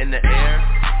 In the air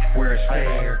where it's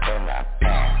fair.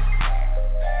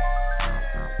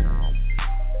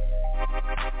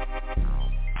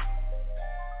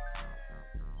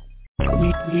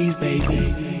 Please,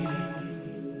 baby.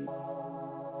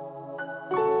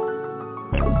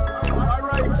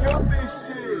 Alright, jump this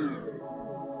shit.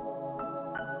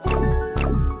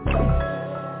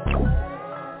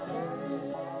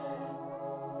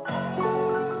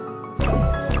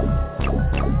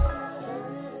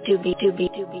 To be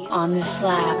on the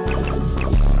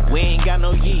slab. We ain't got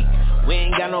no yeet, we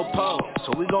ain't got no pole.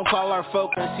 So we gon' call our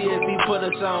folk and see if he put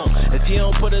us on. If he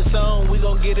don't put us on, we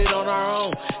gon' get it on our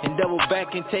own. And double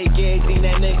back and take everything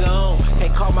that nigga on.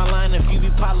 Can't call my line if you be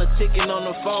politicking on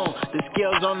the phone. The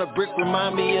scales on the brick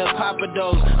remind me of Papa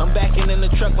Do's. I'm backing in the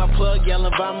truck, my plug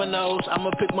yelling by my nose. I'ma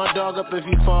pick my dog up if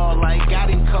he fall like got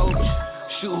him, coach.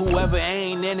 Shoot whoever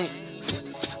ain't in it.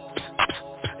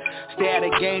 Stay out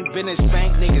of game, business,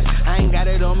 spank niggas. I ain't got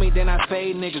it on me, then I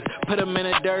fade niggas. Put him in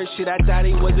the dirt, shit, I thought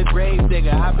he was a grave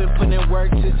digger. I've been putting in work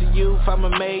since the youth, I'm a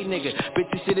made nigga. Bitch,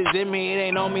 this shit is in me, it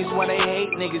ain't on me, it's why they hate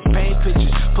niggas. Paint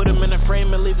pictures, put him in a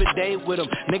frame and leave a date with him.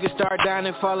 Niggas start dying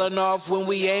and falling off when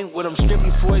we ain't with him.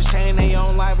 Stripping for his chain, they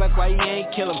own life, like why he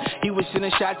ain't kill him. He was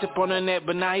sending shots up on the net,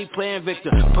 but now he playing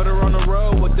victim. Put her on the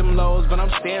road with them lows, but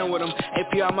I'm staying with him.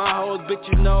 AP all my hoes, bitch,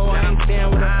 you know I ain't staying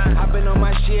with him. I been on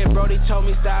my shit, Brody told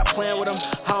me stop playing with him.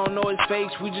 I don't know his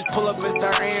face, we just pull up and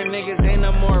start airing niggas. Ain't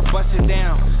no more, bust it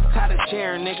down. Tired of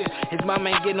cheering, nigga. His mom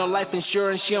ain't get no life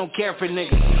insurance, she don't care for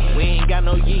niggas. We ain't got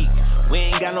no yeet, we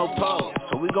ain't got no pole.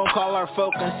 So we gon' call our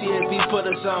folk and see if he put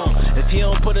us on. If he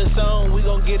don't put us on, we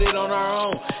gon' get it on our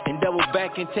own. And double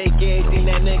back and take everything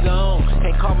that nigga on.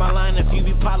 Can't call my line if you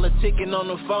be politicking on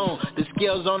the phone. The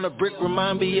scales on the brick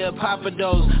remind me of Papa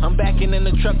Do's. I'm backing in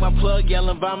the truck, my plug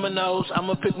yelling by my nose.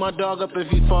 I'ma pick my dog up if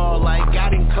he fall like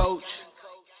got him, coach.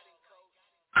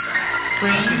 I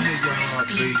can hear your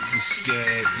heartbeat, you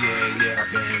scared, yeah, I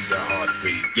can hear your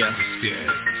heartbeat, you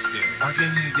scared, I can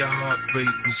hear your heartbeat,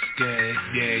 you scared,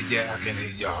 yeah, I can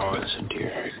hear your heart.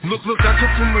 Look, I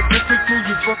come from a different crew,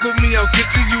 you fuck with me, I'll get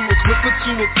to you, a clip or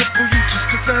two, a clip for you, just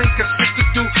cause I ain't got shit to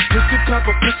do. Pistol pop,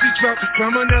 a pussy drop,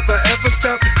 drama never ever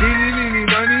stop,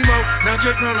 money mo, now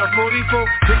just round a 44,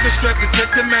 pick a strap,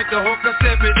 protect the Mac, the hawk, I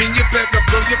stab it in your back, I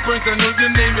blow your brains, I know your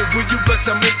name, and when you bless,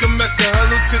 I make a mess, the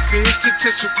hello tips, and hit your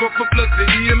chest, you call for blood. The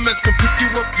EMS can pick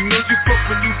you up, you know you fuck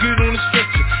when you get on the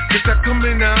stretcher. Cause I come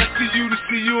in now, I see you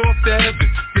off the heaven.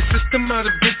 The system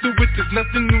I'd have been through it, there's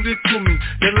nothing new there to me.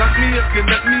 They lock me up, they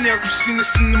let me out, you've seen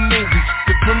this in the movies.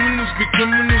 The criminals be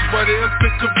criminals while they up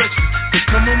in corrections. They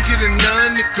come home, get a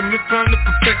 9, they commit crime to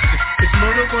perfection. It's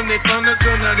murder when they found a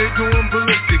gun, now they doing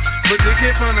ballistics. But they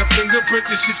can't find a fingerprint,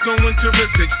 this shit's going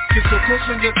terrific. Get so close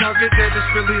on your target that it's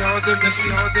really hard to miss.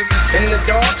 In the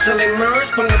dark, till they emerge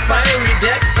from the fiery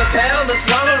depths of hell. The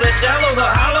swallow, the shallow, the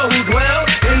hollow who dwell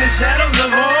in the shadows of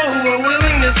all who are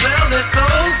willing to sell their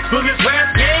souls for this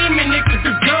rap game and it could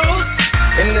go.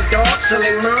 In the dark shall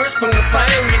emerge from the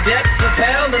fiery depths of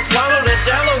hell. The swallow, the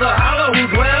shallow, the hollow who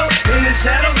dwell in the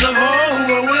shadows of all who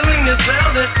are willing to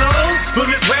sell their souls for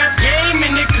this rap game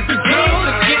and it could go.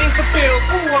 It's getting fulfilled.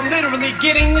 Ooh, I'm literally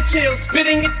getting the chills,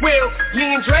 spitting at will.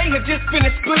 Me and Dre have just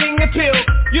finished splitting the pill.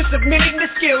 You're submitting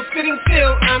the skills, sitting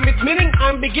still. I'm admitting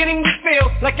I'm beginning to feel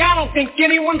like I don't think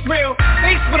anyone's real.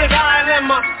 Faced with a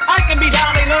dilemma, I can be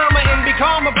Dalai Lama and be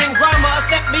calmer, bring drama, a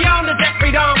step beyond the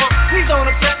Jeffrey Dahmer. Please don't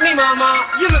upset me, mama.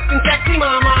 You looking sexy,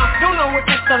 mama. Don't know if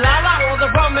it's the Lala or the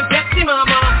rum and Pepsi,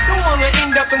 mama. Don't wanna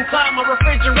end up inside my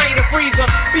refrigerator freezer.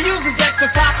 Be using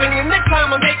extra topping and next time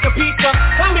I make a pizza.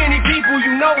 How many people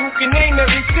you know who can name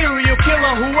every serial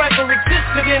killer who ever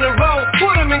existed in a row?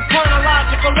 Put them in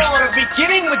chronological order,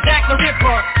 beginning with Jack the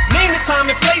Ripper. Name the time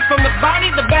and place from the body,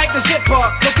 the bag, the zipper.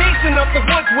 Location of the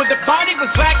woods where the body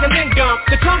was dragged and then dumped.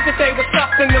 The truth that they were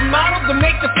stuffed in the model to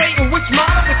make the fate in which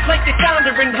model it's like like they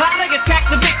soundering how they attack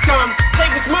the victim. Say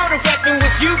which murder weapon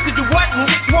was used to do what and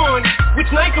which one, which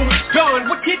knife and which gun,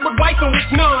 what kid would wife and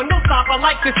which none. No stop, I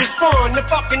like this is fun, the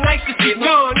fucking nice to get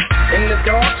done. In the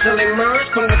dark till emerge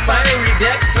from the fiery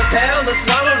depths, propel to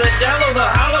swallow the shallow, the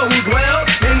hollow who dwell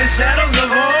in the shadows of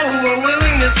all who are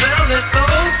willing to sell their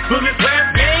souls for this rap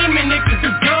game and niggas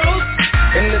who goes.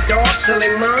 In the dark till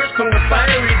emerge from the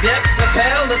fiery depths,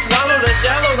 propel to swallow the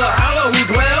shallow, the hollow who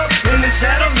dwell in the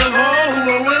shadows of all who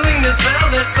are willing to sell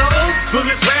their souls for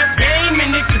this rap game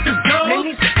and niggas who goes. Man,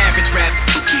 he's the average rap,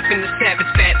 who keeping the savage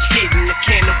fat hidden, the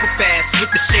candle fast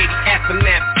with the shady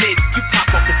aftermath pit. You pop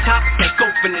off the top, take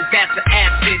open and that's the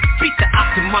acid. Beat the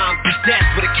optimum to death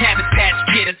with a cabbage patch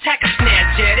kid. Attack a snatch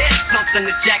jet, it's something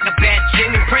to jack a bad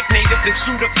chin. Impregnate up and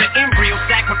shoot up the embryo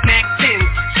sack with Mac 10.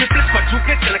 Triplets,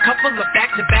 quadruplets, and a couple of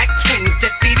back-to-back twins.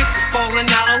 That fetus is falling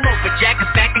out all over, jack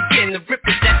is back again. The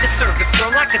rippers at the surface,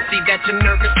 girl, I can see that you're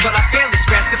nervous, but I barely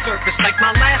scratch the surface. Like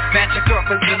my last batch of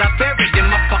girlfriends that I buried in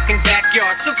my fucking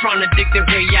backyard, still trying to dig their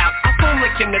way out. I phone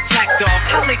like an attack dog,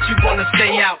 how late you wanna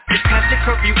stay out? It's past the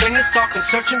curfew in the dark, I'm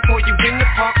searching for you in the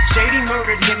park. Shady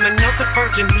murdered him, another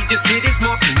virgin, he just did his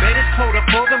mark. He met his quota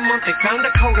for the month, they found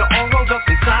a coda all rolled up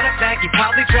inside a bag. He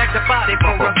probably dragged the body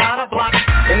for about a block.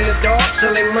 In the dark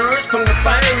till emerge from the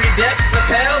fiery depths,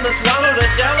 propel to swallow the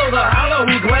shallow, the hollow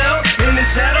who dwell in the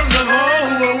shadows of all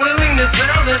who are willing to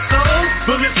sell their souls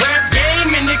for this rap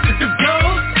game and niggas who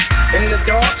goes. In the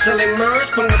dark till emerge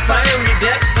from the fiery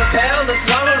depths, propel to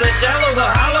swallow the shallow, the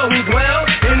hollow who dwell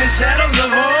in the shadows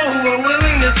of all who are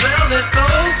willing to sell their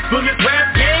souls for this rap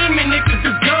game and niggas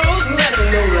who goes. Let them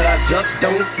know that I just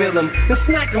don't feel them, and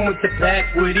smack them with the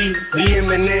pack with E, the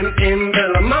Eminem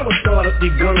emblem. I was thought if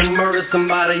you're gonna murder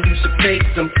somebody, you should face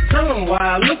them. Tell them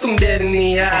why, look them dead in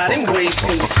the eye, then wait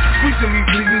for them. Squeezing me,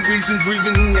 bleeding, greasing,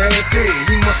 breathing, he ain't dead.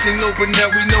 He must ain't know, but now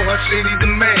we know how shady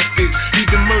the math is.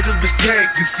 Even murderous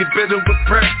tactics, get better with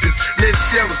practice. Lead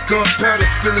shells, gunpowder,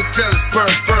 spilling tellers,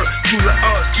 burn, burn. School of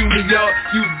arts, junior yard,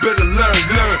 you better learn.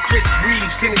 Chris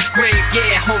Reeves in his grave,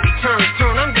 yeah, homie, turn.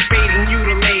 I'm debating,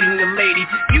 mutilating the lady.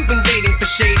 You've been dating for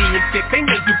shady and fit, ain't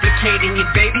no duplicating it,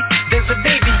 baby. There's a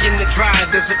baby in the dryer,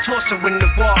 there's a torso in the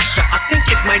washer. I think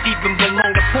it might even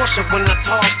belong to Portia when I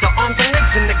tossed her. Arms and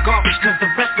legs in the garbage, cause the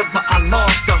rest of her I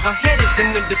lost her. Her head is in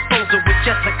the disposal with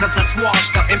Jessica, cause I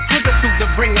swashed her and put her through the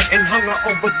ringer and hung her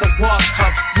over the wash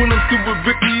tub. When I'm through with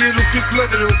Ricky, it'll get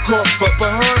blood, it'll cough up. I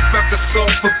heard back a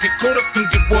soft up, get caught up and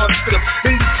get washed up.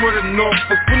 In Detroit and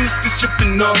Norfolk, when it's the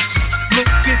shipping nauseous. Look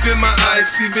deep in my eyes,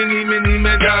 even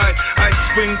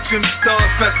I swing Jim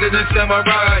stars faster than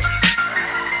samurai.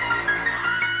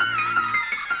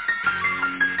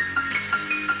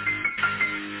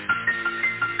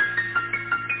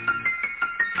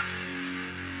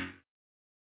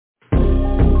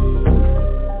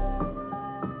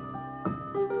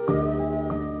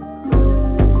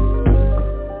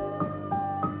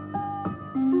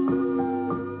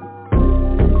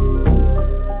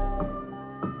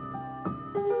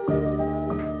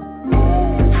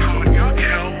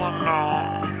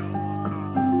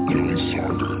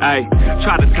 Ay,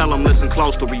 try to tell him, listen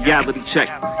close to reality check.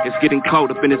 It's getting cold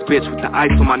up in this bitch with the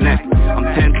ice on my neck. I'm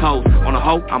 10 toes on a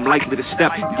hoe, I'm likely to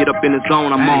step. Get up in the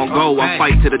zone, I'm on go, I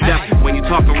fight to the death. When you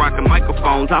talking rockin'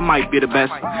 microphones, I might be the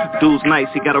best. Dude's nice,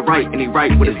 he got a right and he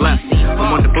right with his left.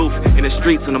 I'm on the booth, in the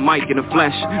streets, on the mic, in the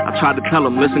flesh. I try to tell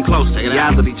him, listen close to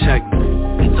reality check.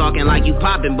 You talking like you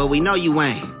poppin', but we know you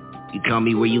ain't. You tell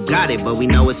me where you got it, but we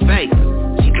know it's fake.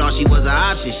 She thought she was an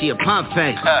option, she a punk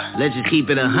face. Let's just keep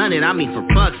it 100, I mean for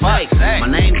fuck's sake. My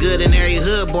name good in every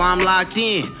hood, boy, I'm locked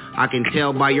in. I can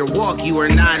tell by your walk you are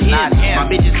not him. My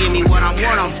bitches give me what I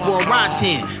want, I'm spoiled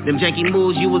rotten. Them janky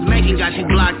moves you was making got you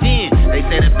blocked in. They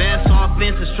say the best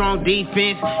offense is strong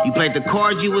defense. You played the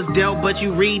cards you was dealt, but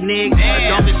you read niggas. A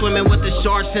dolphin swimming with the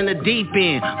sharks in the deep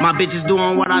end. My bitches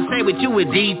doing what I say, but you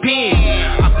with deep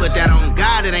end. I put that on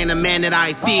God, it ain't a man that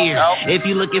I fear. If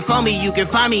you looking for me, you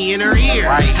can find me in her ear.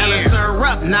 Hella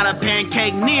syrup, not a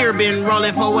pancake near. Been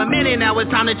rolling for a minute, now it's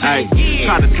time to change gears.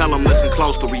 Try to tell him, listen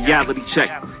close to reality check.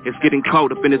 It's getting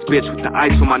cold up in this bitch with the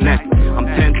ice on my neck. I'm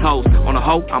 10 toes on a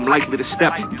hoe, I'm likely to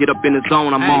step. Get up in the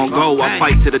zone, I'm on go, I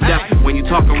fight to the death. When you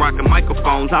talking rockin'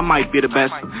 microphones, I might be the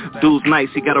best. Dude's nice,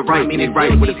 he got a right and he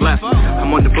right with his left.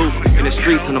 I'm on the booth, in the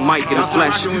streets, on the mic, in the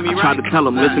flesh. I try to tell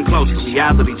him, listen close to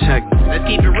reality check. Let's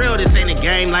keep it real, this ain't a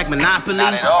game like Monopoly.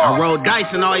 I roll dice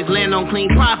and always land on clean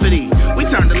property. We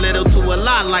turned a little to a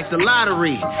lot like the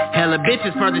lottery. Hella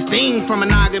bitches furthest thing from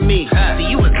monogamy. See,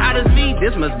 you as hot as me,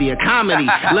 this must be a comedy.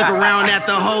 Look around at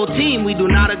the whole team, we do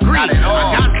not agree. I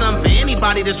got something for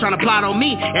anybody that's trying to plot on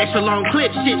me. Extra long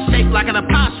clip, shit shaped like an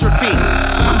apostrophe.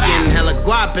 I'm getting hella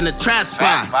guap in the trap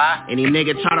spot. Any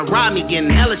nigga try to rob me, getting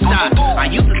hella shot. I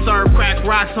used to serve crack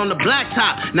rocks on the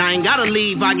blacktop. Now I ain't gotta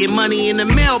leave, I get money in the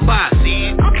mailbox.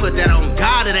 I put that on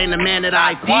God, it ain't the man that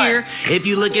I fear. If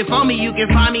you looking for me, you can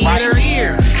find me in her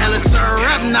ear. Hella stir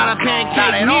up, not a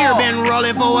pancake mirror. Been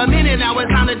rolling for a minute, now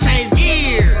it's time to change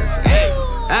gears. Hey,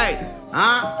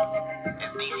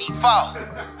 It's DC4.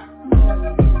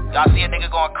 Y'all see a nigga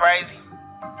going crazy?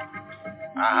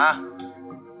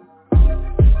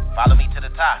 Follow me to the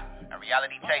top. A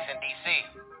reality chasing DC.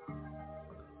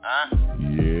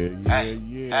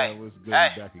 Yeah. What's good?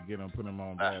 Back again on Put 'em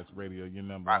on Blast Radio, your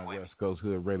number one West Coast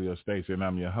Hood radio station.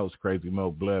 I'm your host, Crazy Mo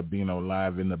Blood, Bino,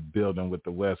 live in the building with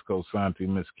the West Coast Santi,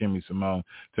 Miss Kimmy Simone.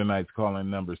 Tonight's calling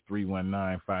numbers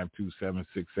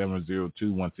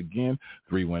 319-527-6702. Once again,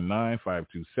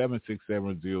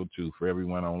 319-527-6702. For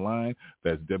everyone online,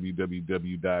 that's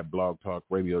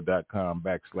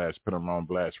www.blogtalkradio.com/Put 'em on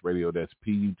Blast Radio. That's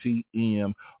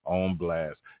PUTM on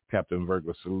Blast. Captain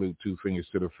Virgo salute, 2 fingers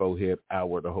to the forehead,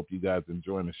 Howard. I hope you guys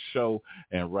enjoying the show.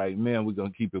 And right now, we're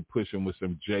going to keep it pushing with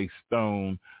some Jay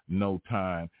Stone, No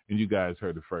Time. And you guys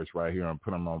heard it first right here on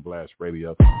Put 'em on Blast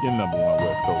Radio, your number one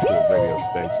West Coast radio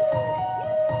station.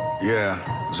 Yeah,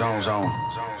 zone.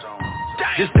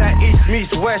 Just that East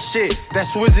meets West shit. That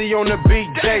Swizzy on the beat,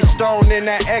 Jay Stone in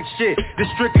that X shit. This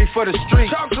strictly for the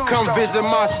streets. Come visit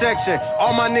my section.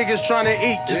 All my niggas trying to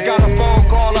eat. Just got a phone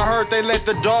call, I heard they let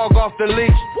the dog off the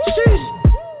leash.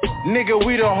 Nigga,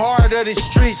 we the heart of the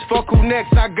streets. Fuck who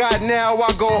next I got now,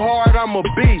 I go hard, I'm a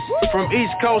beast. From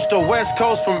East Coast to West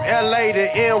Coast, from LA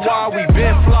to NY, we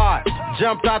been fly.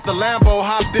 Jumped out the Lambo,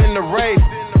 hopped in the Wraith.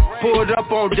 Pulled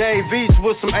up on Dave East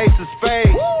with some ace of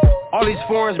spades. All these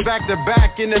foreigns back to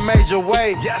back in a major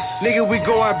way. Nigga, we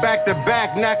going back to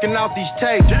back, knocking out these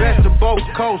tapes. Best of both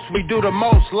coasts, we do the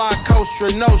most. La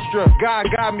Costa Nostra. God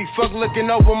got me, fuck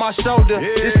looking over my shoulder.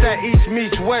 This that East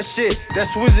meets West shit. That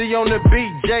Swizzy on the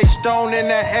beat, Jay Stone in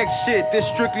that X shit. This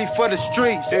strictly for the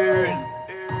streets.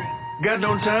 Got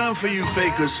no time for you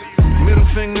fakers. Middle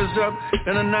fingers up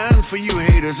and a 9 for you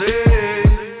haters.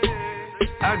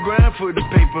 I grind for the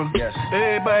paper.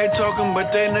 Everybody talking,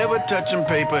 but they never touching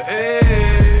paper.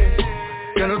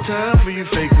 Got no time for you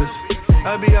fakers.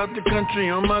 I be out the country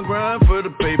on my grind for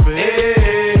the paper.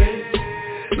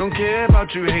 Don't care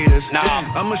about you haters.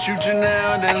 I'ma shoot you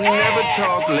now, then never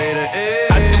talk later.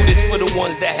 I do this for the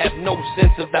ones that have no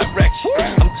sense of direction.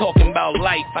 I'm talking about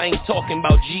life, I ain't talking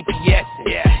about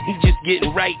GPSing. He just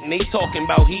getting right and they talking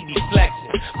about he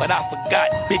deflexing. But I forgot,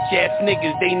 bitch ass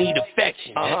niggas, they need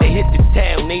affection. They hit the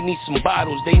town, they need some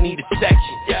bottles, they need a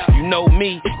section. You know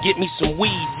me, get me some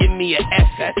weed, give me an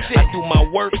essence. I do my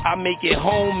work, I make it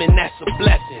home, and that's a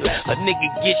blessing. A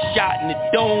nigga get shot in the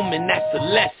dome, and that's a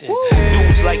lesson.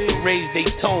 Dudes like to raise they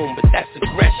tone, but that's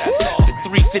aggression. The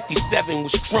 357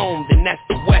 was chromed, and that's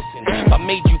the Wesson. If I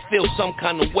made you feel some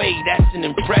kind of way, that's an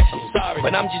impression.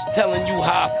 But I'm just telling you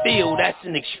how I feel, that's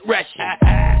an expression.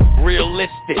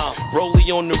 Realistic,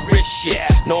 rollie on the wrist shit.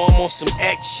 Know I'm on some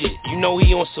X shit, you know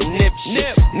he on some nip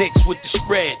shit. Knicks with the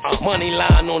spread, money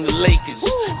line on the Lakers.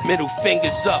 Middle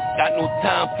fingers up, got no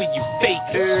time for you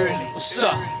fakers. What's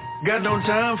up? Got no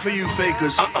time for you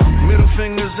fakers. Middle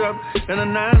fingers up and a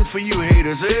 9 for you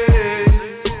haters.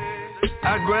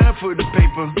 I grind for the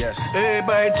paper.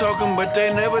 Everybody talking, but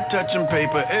they never touching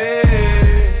paper.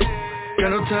 Got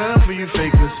no time for you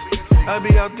fakers. I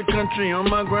be out the country on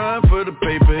my grind for the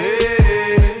paper.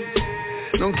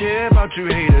 Don't care about you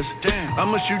haters.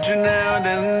 I'ma shoot you now,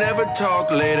 then never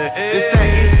talk later. This that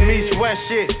East meets West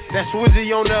shit. That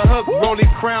Swizzy on the hook, rolling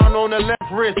crown on the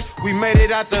left wrist. We made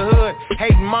it out the hood.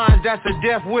 Hating minds, that's a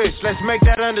death wish. Let's make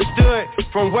that understood.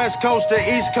 From West Coast to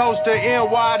East Coast to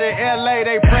NY to LA,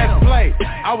 they press play.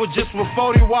 I was just with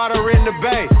 40 water in the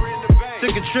bay.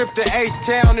 Took a trip to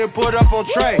H-Town and put up on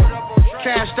Trey.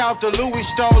 Cashed out the Louis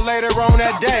store later on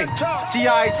that day.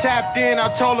 T.I. tapped in, I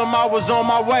told him I was on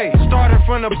my way. Started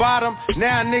from the bottom,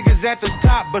 now niggas at the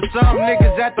top. But some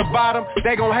niggas at the bottom,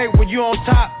 they gon' hate when you on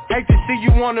top. Hate to see you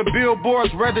on the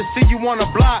billboards, rather see you on the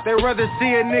block. They rather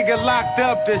see a nigga locked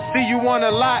up than see you on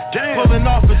a lot. Pulling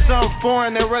off of some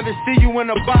foreign, they rather see you in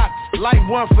a box. Light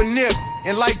 1 for Nip,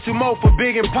 and light 2 more for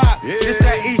Big and Pop. It's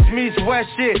that East meets West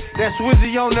shit. That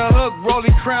Swizzy on the hook,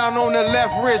 rolling crown on the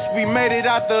left wrist. We made it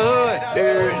out the hood.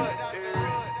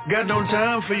 Got no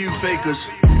time for you fakers.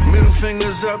 Middle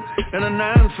fingers up and a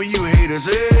 9 for you haters.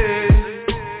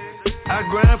 I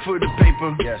grind for the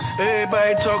paper.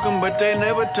 Everybody talking, but they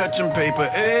never touching paper.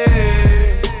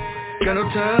 Got no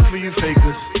time for you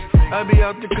fakers. I be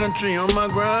out the country on my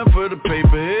grind for the paper,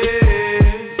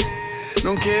 hey.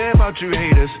 Don't care about you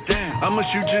haters. Damn. I'ma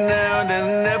shoot you now,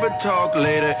 then never talk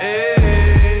later, hey.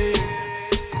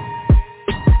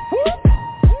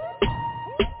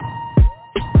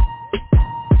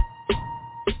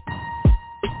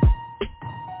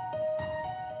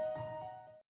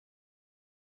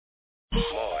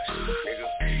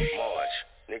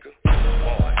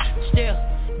 Still,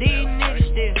 these niggas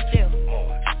still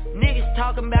niggas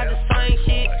talking about the same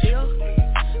shit,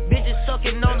 bitches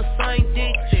sucking on the same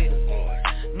dick,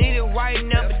 need it right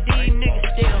now, but these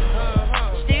niggas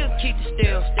still keep the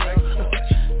still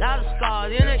lot of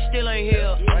scars, and they still ain't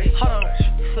here, hold on,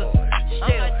 still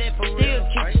keep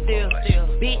the still,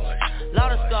 bitch,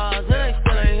 lot of scars, and they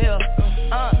still ain't here,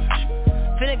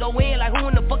 finna go in like who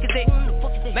in the fuck is that,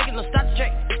 making them stop the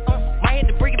track, might hit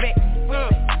to bring it back,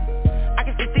 I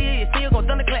can still see it, still gon'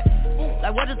 thunderclap.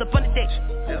 Like what is the funny thing?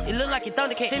 It look like you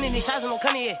thundercat. Sending these shots and don't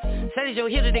come yet. Say that you're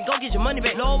here, then go get your money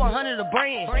back. No 100 a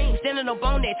brand. Standing up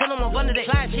on that, tell them I'm under that.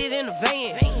 Slide shit in the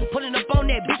van. Putting up on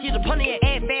that, bitch, you the punny at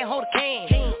ass bad, hold a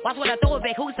can. Watch when I throw it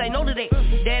back, who can say no to that?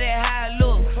 That how it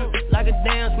look, like a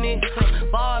damn snitch.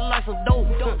 Ball like some dope,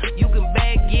 you can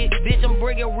bag it. Bitch, I'm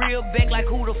bringing real back like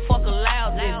who the fuck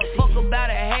allowed this? Fuck about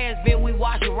it has been, we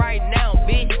watching right now,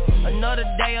 bitch. Another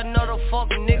day, another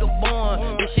fucking nigga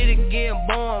born. This shit again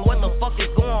born, what the fuck is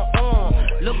going on?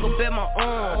 Look up at my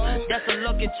arm, that's a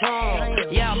lucky charm.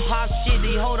 Yeah, I pop shit,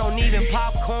 these hoes don't even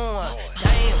popcorn.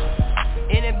 Damn,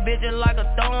 and that bitch is like a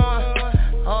thorn.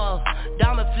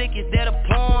 Diamond flick is that a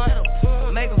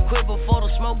porn? Make him quit before the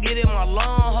smoke get in my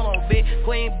lung. Hold on, bitch,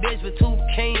 queen bitch with 2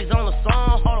 kings on the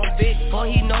song. Hold on, bitch, for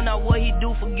he know not what he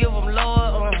do, forgive him,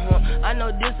 Lord. I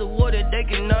know this is what that they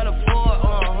cannot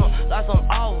afford. Like some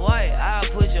all-white, I'll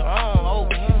put you on,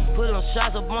 okay. Put them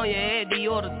shots up on your head, the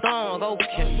order thong,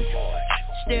 okay.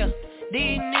 Still,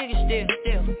 these niggas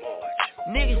still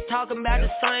niggas talking about the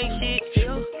same shit,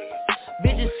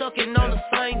 bitches sucking on the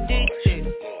same dick,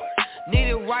 need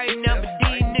it right now, but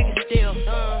these niggas still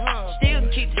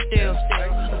keep the still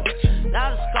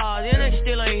lot of scars, and they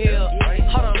still ain't here,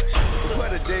 hold on.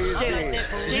 What a day is this?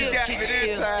 You got me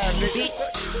this time,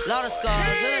 nigga. Lot of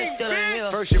scars, and they still ain't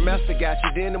here. First your master got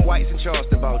you, then them whites in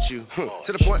Charleston about you.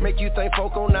 To the point make you think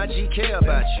folk on IG care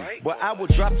about you. But I will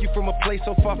drop you from a place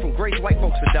so far from grace, white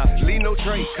folks adopt you. Leave no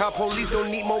trace, cop police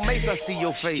don't need more mace, I see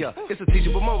your face. It's a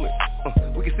teachable moment,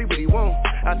 we can see what he want.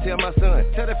 I tell my son,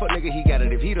 tell that fuck nigga he got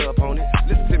it if he the opponent.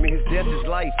 Listen to me, his death is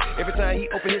life. Every time he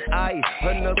open his eyes,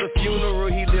 another funeral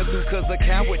he lived through cause a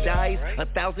coward dies.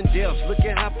 1,000 deaths, look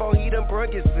at how far he done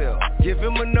brung himself. Give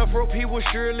him enough rope, he will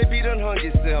surely be done hung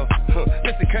himself.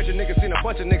 Listen, country nigga, seen a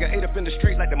bunch of nigga ate up in the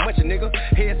streets like the munching nigga.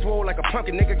 Head swole like a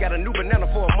pumpkin nigga, got a new banana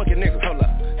for a monkey nigga. Hold up,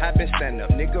 I been stand up,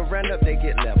 nigga ran up, they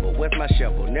get level. Where's my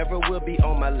shovel? Never will be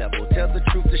on my level. Tell the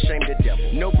truth to shame the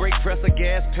devil. No brake press or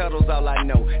gas pedals, all I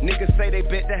know. Niggas say they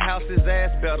bet the house is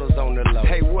ass pedals on the low.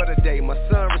 Hey, what a day, my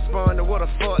son respond to what a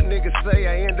fuck nigga say.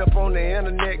 I end up on the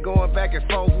internet going back and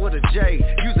forth with a J.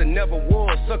 Use a never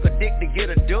was, suck a dick to get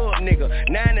a dub, nigga.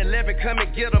 9-11, come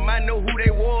and get them, I know who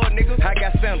they were, nigga. I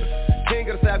got Sanders, king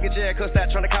of the South, get your ass cussed out,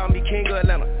 tryna call me king of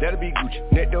Atlanta. That'll be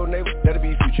Gucci, net door neighbor, that'll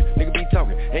be future. Nigga be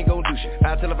talking, ain't gon' do shit.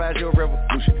 I televise your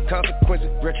revolution, consequences,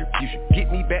 retribution.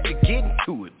 Get me back to getting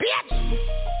to it, bitch.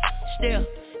 Still,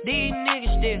 these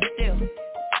niggas still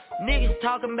niggas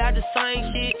talking about the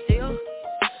same shit, still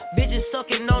bitches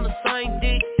sucking on the same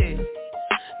dick, still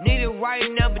need it right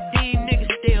now, but these niggas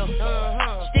still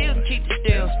keep the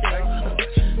still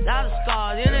lot of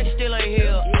scars, and they still ain't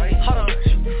here, hold on, still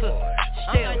keep the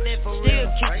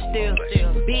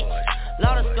still bitch,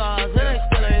 lot of scars, and they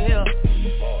still ain't here.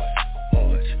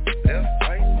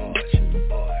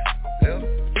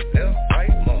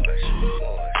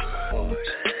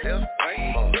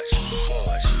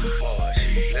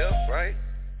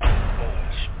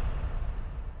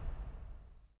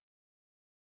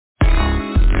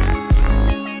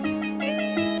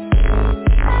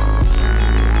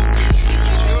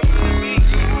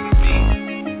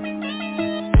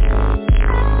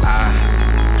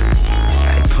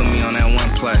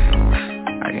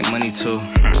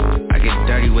 I get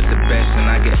dirty with the best and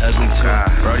I get ugly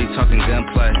too. Brody talking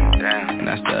gunplay, and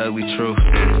that's the ugly truth.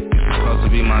 You're supposed to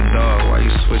be my dog, why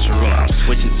you switcheroo? I'm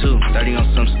switching too, 30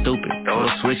 on some stupid, go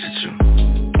switch with you.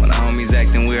 When the homies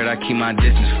acting weird, I keep my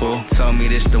distance full. Told me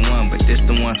this the one, but this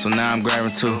the one, so now I'm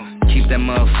grabbing two. Keep that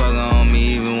motherfucker on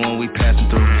me even when we passing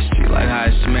through. She like how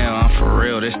it smell, I'm for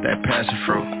real, this that passion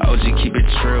fruit. OG keep it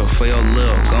trill, for your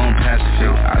lil, go on pass a few.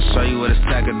 I'll show you what a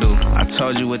stacker do, I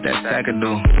told you what that stacker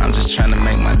do. I'm just trying to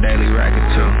make my daily racket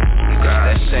too.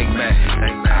 That shake back,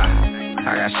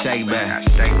 I got shake back.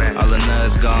 All the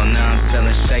nuts gone now, I'm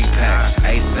selling shake packs.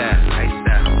 ASAP.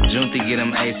 Jucee get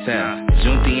them ASAP.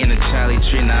 Jucee in the Charlie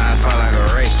tree, now I fall like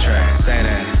a racetrack. Say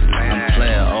that. I'm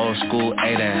player, old school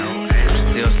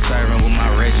ADAS. Still serving with my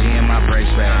Reggie and my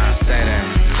brace bag. Say that.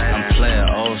 I'm player,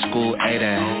 old school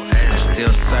ADAS.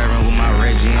 Still serving with my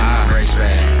Reggie and my brace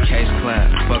bag. Case clap,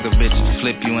 fuck a bitch and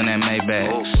flip you in that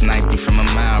Maybach. Snipe you from a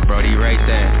mile, brody, right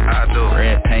there.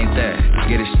 Red paint that.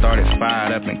 Get it started,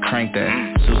 fired up and crank that.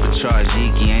 Supercharged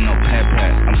Yeeky, ain't no pat.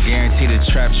 I'm guaranteed to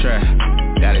trap.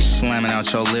 Got it slamming out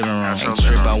your living room. Ain't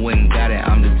trip, I wouldn't got it,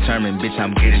 I'm determined, bitch,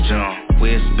 I'm getting drunk.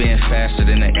 We'll spin faster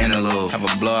than the interlude. Have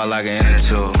a blowout like an inner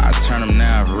tube. I turn them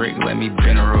now, Rick, let me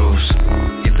bend the rules.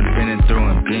 Get the bending through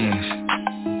in beans.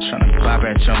 Tryna bop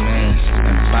at your mans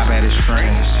and bop at his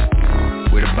friends.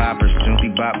 We the boppers,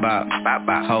 Jucee bop.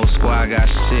 Whole squad got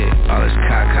shit, all this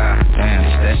caca. Damn,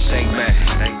 that shake back.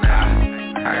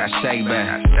 I got shake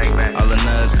back. All the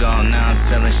nuts gone now,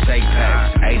 I'm selling shake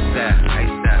packs. ASAP.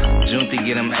 Jucee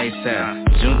get them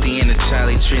ASAP. Jucee in the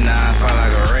Charlie tree, now I fall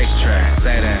like a racetrack.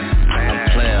 Say that.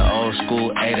 I'm player, old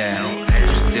school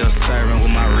ADAS. Still serving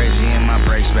with my Reggie and my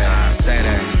brace bag. Say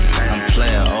that. I'm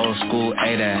player, old school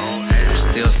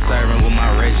ADAS. Still serving with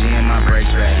my Reggie and my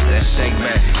brace bag. That shake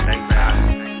back.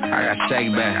 I got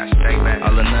shake back.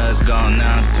 All the nuts gone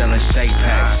now, I'm selling shake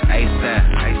packs. ASAP.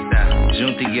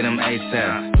 Jucee get them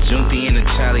ASAP. Jucee in the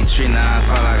Charlie tree, now I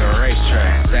fall like a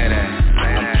racetrack. Say that.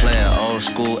 I'm player, old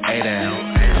school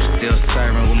ADAS. Still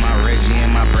serving with my Reggie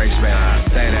and my brace bag.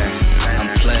 Say that.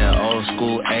 I'm player, old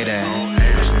school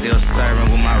ADAS. Still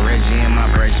serving with my Reggie and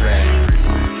my brace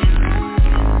bag.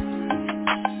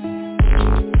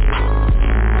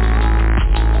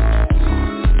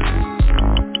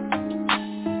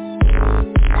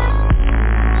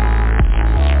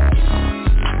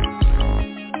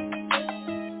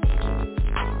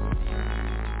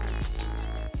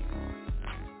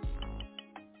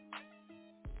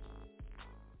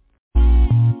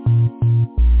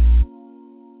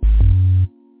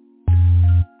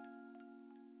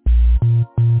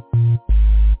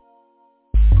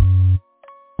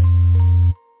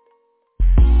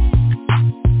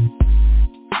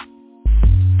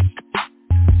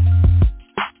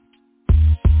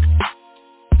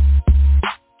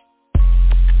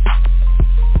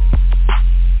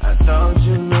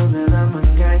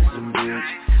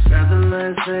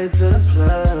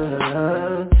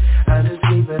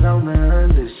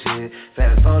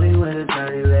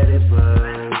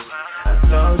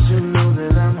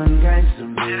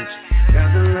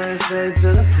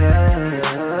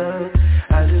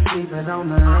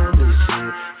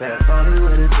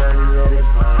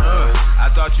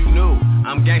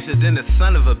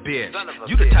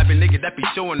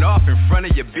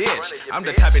 I'm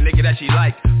the type of nigga that she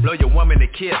like, blow your woman a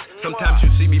kiss. Sometimes you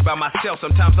see me by myself,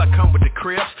 sometimes I come with the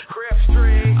Crips.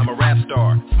 I'm a rap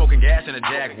star, smoking gas in a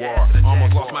Jaguar.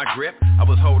 Almost lost my grip, I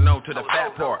was holding on to the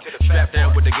fat part. Strapped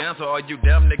down with the gun, so all you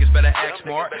dumb niggas better act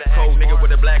smart. Cold nigga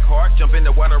with a black heart, jump in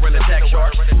the water and attack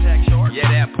sharks. Yeah,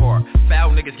 that part,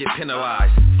 foul niggas get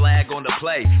penalized. Flag on the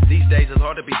play, these days it's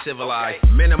hard to be civilized.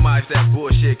 Minimize that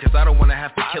bullshit, cause I don't wanna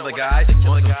have to kill a guy.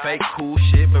 Want some fake cool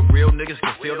shit, but real niggas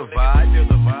can feel the vibe.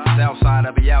 Southside,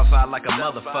 I be outside like a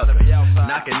motherfucker.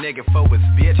 Knock a nigga for his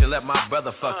bitch and let my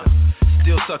brother fuck her.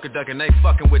 Still sucker ducking, they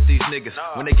fucking with these niggas.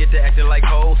 When they get to acting like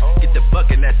hoes, get to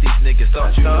bucking at these niggas.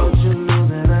 Thought you knew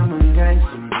that I'm a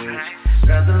gangster bitch.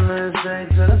 Got the last straight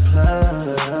to the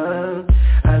plug.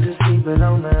 I just keep it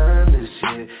on the under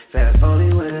shit. Fat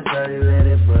 40 with a 30, let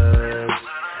it buzz.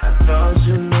 I thought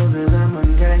you knew that I'm a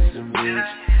gangster bitch.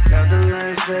 Got the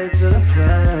last straight to the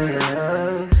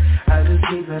plug. I just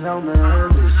keep it on the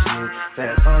under shit.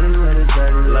 Fat 40 with a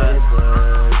 30, let it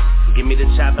buzz. Give me the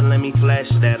chopper, let me flash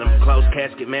it at him. Close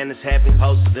casket, man, it's happy.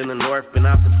 Posted in the north, been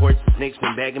off the porch. Nicks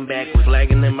been bagging back,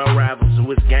 flagging in my rivals. So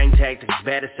it's gang tactics,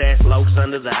 BadAzz, Locs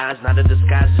under the eyes. Not a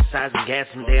disguise, just size and gas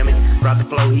and damage. Brought the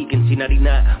flow, he can see nutty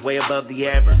nut, way above the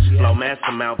average. Flow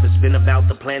master mouth, it's been about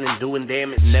the plan and doing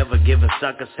damage. Never give a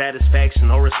sucker satisfaction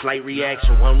or a slight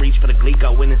reaction. One reach for the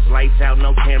glico when it's lights out,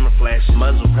 no camera flash.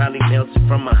 Muzzle probably melted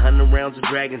from 100 rounds of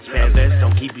dragon spat. Vest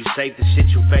don't keep you safe, the shit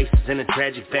you face is in a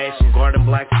tragic fashion. Garden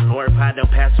blocks and North High, Del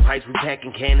Paso Heights, we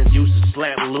packing cannons. Used to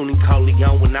slap with Looney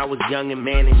Coleon when I was young and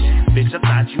managed. Bitch, I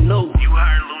thought you knew. You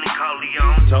heard Looney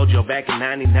Coleon. Told you back in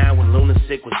 99 when Luna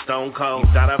sick with Stone Cold.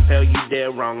 You thought I felt you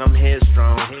dead wrong, I'm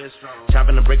headstrong.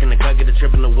 Chopping the brick in the cut, get a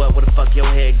trip in the what, where the fuck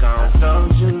your head gone? I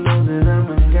thought you knew that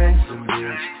I'm a gangster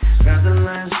bitch. Got the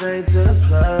line straight to the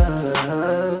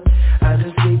plug. I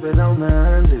just keep it on the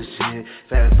under shit.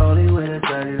 Fat 40 with a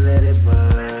 30, let it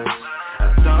buzz.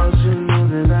 I thought you knew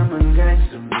that I'm a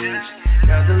gangster bitch.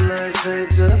 Got the line straight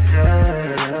to the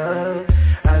plug.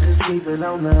 I just keep it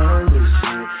on the under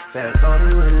shit. Fat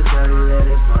 40 with a 30, let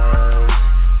it buzz.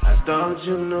 I thought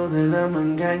you knew that I'm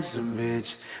a gangster, bitch.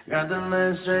 Got the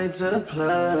line straight to the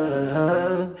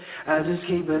plug. I just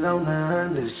keep it on the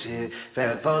under shit.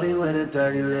 Fat 40 with a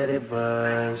 30, let it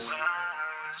buzz.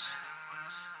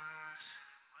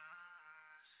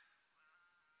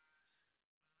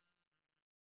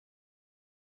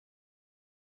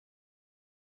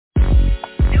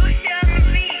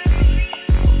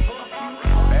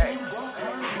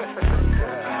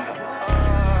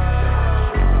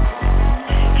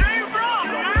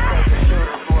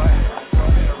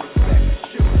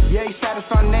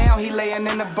 Now he laying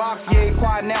in the box, yeah, he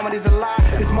quiet now when he's alive.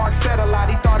 His mark said a lot,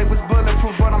 he thought it was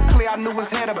bulletproof, but I'm clear, I knew his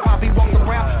head up pop. He walked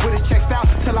around with his checks out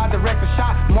till I direct a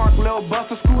shot. Mark, Lil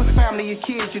Buster, screw his family and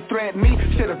kids, you threat me.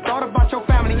 Should've thought about your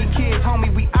family and kids,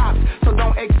 homie, we ops. So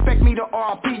don't expect me to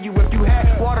RP you. If you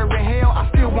had water in hell, I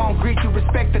still won't greet you.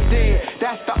 Respect the dead,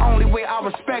 that's the only way I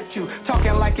respect you.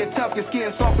 Talking like you're tough, your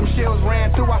skin soft, them shells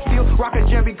ran through. I still rock a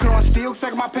Jerry Curl and still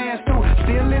sack my pants too.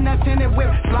 Still in that tinted whip,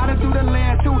 sliding through the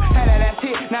land too. Had that ass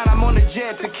hit, now I'm on the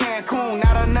jet to Cancun.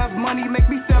 Not enough money make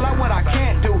me sell out what I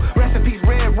can't do. Rest in peace,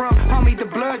 red rum, homie, the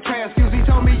blood transfuse. He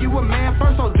told me you a man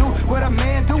first, so do what a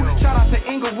man do. Shout out to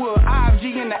Inglewood, IFG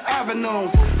in the Avenue.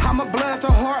 I'm a blood to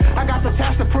heart, I got the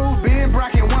test to prove. Ben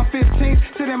Bracken, 115,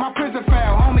 sit in my prison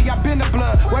file. Homie, I been the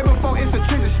blood, way before it's a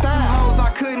trigger style. Hoes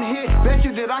I couldn't hit, bet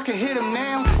you that I could hit them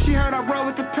now. She heard I roll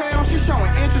with the pound, she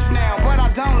showing interest now. But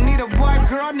I don't need a wife,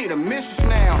 girl, I need a mistress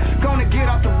now. Gonna get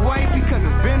out the way because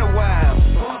it's been a while.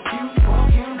 Fuck you, fuck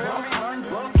him, fuck her,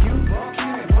 fuck you, fuck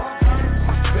him, and fuck her.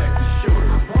 Respect the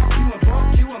shooter. Fuck you and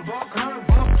fuck you and fuck her.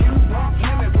 Fuck you, fuck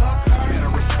him and fuck her.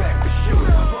 Better respect the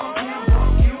shooter. Fuck him,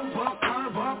 fuck you, fuck her,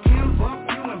 fuck him, fuck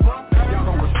you and fuck her. Y'all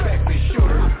gon' respect the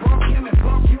shooter. Fuck him and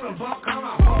fuck you and fuck her.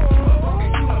 I fuck you and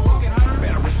fucking you and fucking her.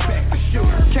 Better respect the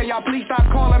shooter. Can y'all please stop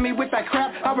calling me with that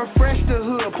crap? I refresh the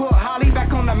hood, put Holly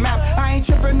back on the map. I ain't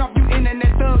tripping off you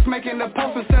internet thugs making the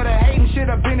post instead of hating.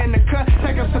 Should've been in the cut,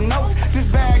 taking some notes. This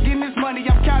bag, getting this money,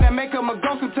 I'm counting, make them a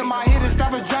ghost until my head is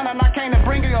stopping drowning. I came to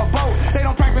bring it a boat. They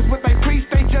don't practice what they preach,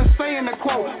 they just saying the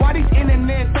quote. Why these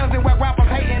internet thugs and whack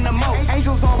rappers hating the most?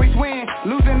 Angels always win,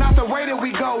 losing out the way that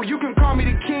we go. You can call me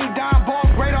the king, Don Ball,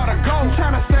 great or the gold.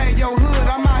 Tryna save your hood,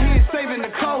 I'm out here saving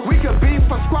the code. We could beef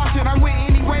for squashing, I'm with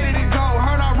any way that it go.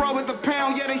 Heard I roll with the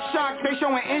pound, yeah they shocked, they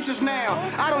showing interest now.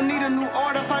 I don't need a new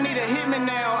artist, I need a hitman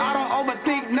now. I don't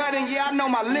overthink nothing, yeah I know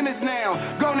my limits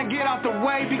now. Gonna get out the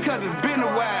way because it's been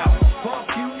a while. Fuck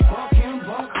you, fuck him,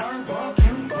 fuck her, fuck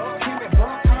you, fuck him and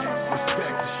fuck her.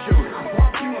 Respect the shooter.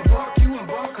 Fuck you and fuck you and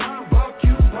fuck her. Fuck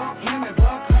you, fuck him and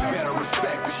fuck her. Better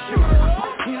respect the shooter.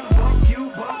 Fuck him, fuck you,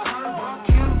 fuck her, fuck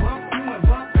him, fuck you and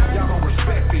fuck her. Y'all gon'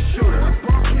 respect the shooter.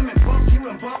 Fuck him and fuck you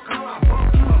and fuck her. I fuck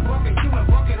you and fucking you and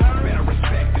fucking her. Better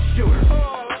respect the shooter.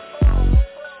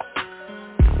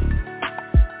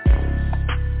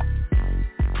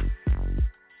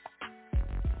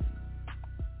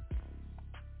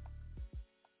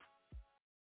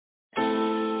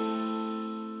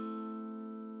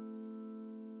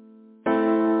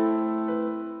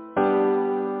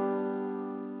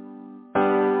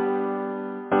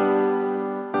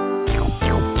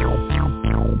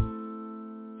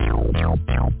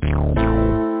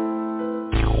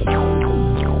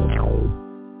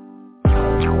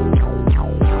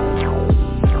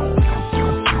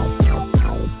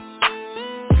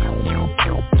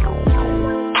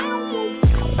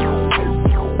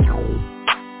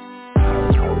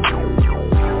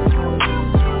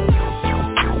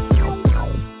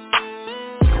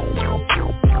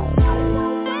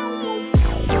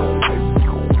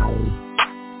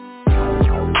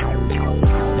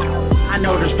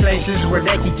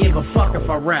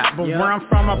 Rap, but where I'm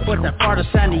from, I put that part of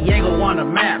San Diego on the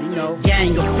map.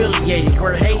 Gang affiliated,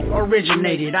 where hate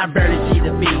originated. I barely see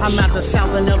the beach. I'm at the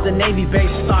south end of the Navy base,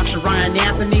 Stalker, Ryan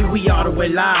Anthony. We all the way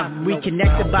live. We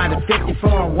connected by the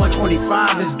 54 and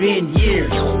 125. It's been years.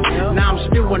 Now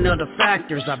I'm still one of the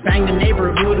factors. I banged the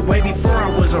neighborhood way before I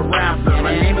was a rapper.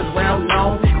 My name is well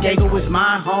known. Dago is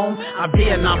my home. I've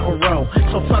been on parole,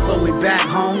 so fuck all we back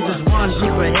home. Just one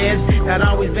group of heads that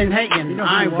always been hating.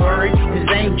 I ain't worried. This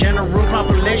ain't general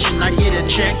population. I get a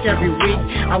check every week.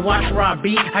 I watch where I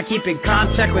be. I keep in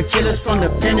contact with killers from the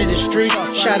pen of the street.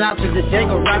 Shout out to the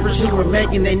Dago rappers who were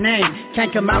making their name.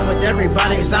 Can't come out with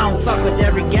everybody cause I don't fuck with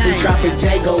every gang. We dropping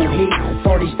Dago heat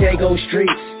for these Dago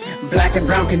streets. Black and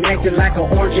brown connected like an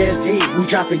orange SD. We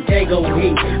dropping Dago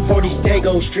heat for these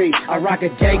Dago streets. I rock a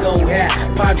Dago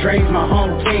hat. Padres my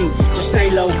home team. Just stay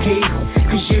low key,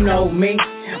 cause you know me.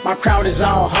 My crowd is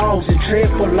all hogs and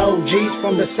triple OGs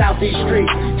from the southeast street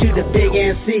to the big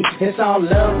NC. It's all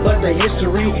love, but the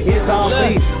history is all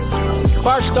beef.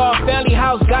 First off, Family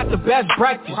House got the best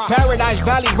breakfast. Paradise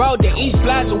Valley Road, the East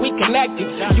Plaza, we connected.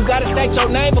 You gotta state your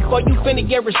name before you finna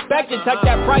get respected. Take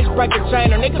that price breaker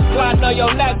chain or niggas sliding on your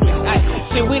necklace. Ay,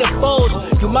 see, we the fools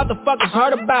you motherfuckers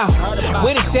heard about.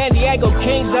 We the San Diego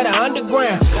Kings of the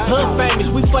underground. Hood famous,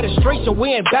 we for the streets, so we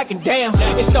ain't backing down.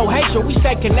 It's no hatred, we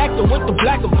stay connected with the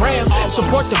black and brown.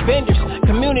 Support the vendors,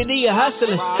 community of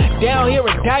hustlers. Down here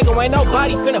in Dago, ain't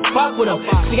nobody finna fuck with them.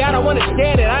 See, I don't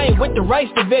understand it, I ain't with the race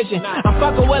division. I'm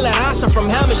fucking with an answer from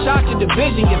Hammershock to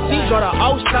Division. Your C's on the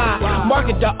O side,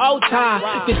 market the O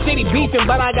tie. The city beefing,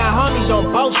 but I got homies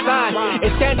on both sides.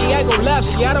 It's San Diego left,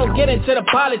 see, I don't get into the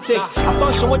politics. I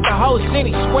function with the whole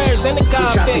city, squares and the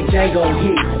convicts. We drop the Dago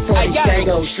heat for these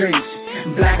Dago streets.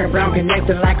 Black and brown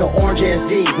connected like an orange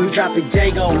SD. We drop the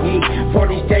Dago heat for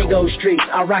these Dago streets.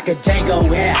 I rock a Dago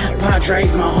hat,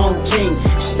 Padres my home team.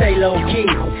 Stay low key,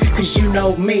 cause you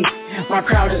know me. My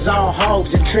crowd is all hogs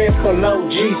and triple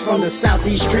OGs from the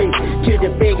southeast street to the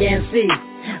big NC.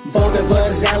 Booda,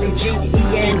 Buzz, Alley, G,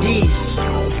 E&Ds.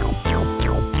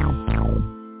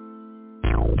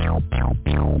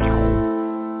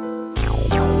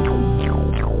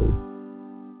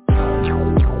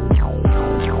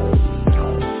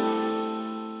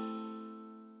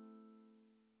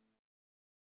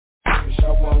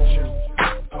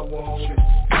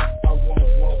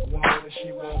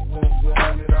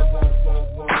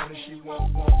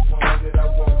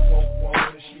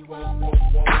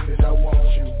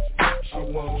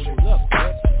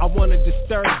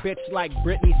 Like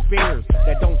Britney Spears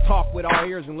that don't talk with our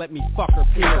ears and let me fuck her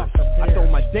peers. I throw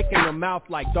my dick in her mouth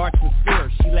like darts and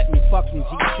spears. She let me fuck some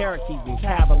Jeep Cherokees and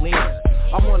Cavaliers.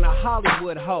 I'm on a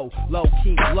Hollywood hoe, low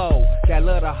key low, that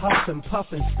love to huff and puff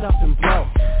and stuff and blow.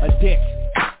 A dick,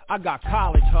 I got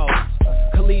college hoes,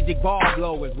 collegiate ball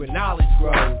blowers where knowledge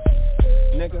grows.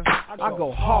 Nigga, I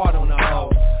go hard on a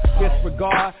hoe.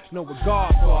 Disregard, no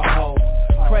regard for a hoe.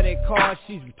 Credit card,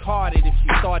 she's retarded if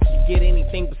she thought she'd get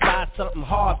anything besides something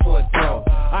hard for a throw.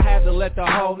 I had to let the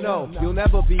hoe know, you'll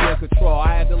never be in control.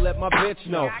 I had to let my bitch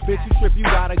know, bitch you trip you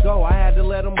gotta go. I had to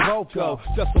let them both go,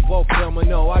 just so both of them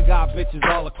know I got bitches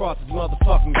all across this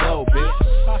motherfucking globe, bitch.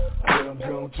 What I'm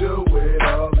gonna do with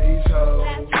all these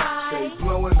hoes? Stay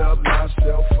blowing up my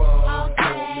cell phone.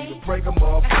 Want me to break them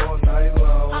off all night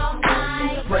long.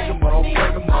 Want me to break them off,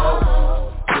 break them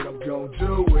off. What I'm gonna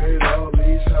do with all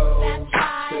these hoes?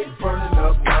 Stay burning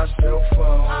up my cell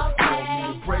phone. Want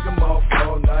me to break them off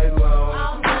all night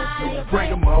long. Break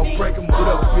them off, break them off. What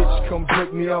up, bitch? Come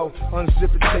break me off.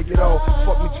 Unzip it, take it off.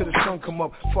 Fuck me till the sun come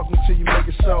up. Fuck me till you make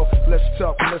it so. Let's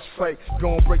talk, let's fight.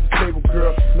 Go and break the table,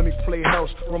 girl. Let me play house.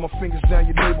 Run my fingers down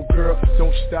your navel, girl.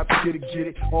 Don't stop, get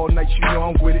it. All night you know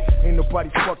I'm with it. Ain't nobody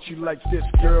fucked you like this,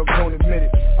 girl. Don't admit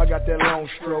it. I got that long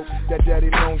stroke, that daddy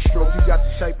long stroke. You got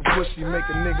the type of pussy make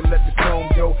a nigga let the tone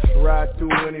go. Ride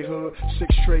through any hood,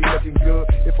 6 straight looking good.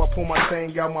 If I pull my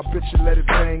thing out, my bitch will let it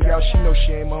bang out. She know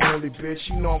she ain't my only bitch.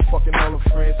 She know I'm fucking all her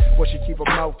friends, but she keep her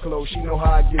mouth closed. She know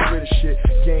how I get rid of shit.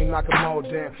 Game knock them all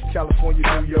down.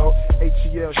 California, New York,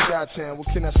 ATL, Chi-Town. What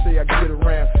can I say? I get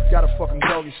around. Got a fucking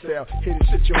doggy style. Hit it,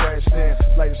 sit your ass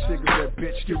down. Light a cigarette,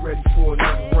 bitch. Get ready for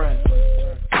another round.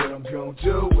 What I'm gonna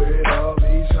do with all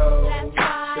these hoes?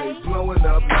 Stay blowing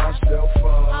up my cell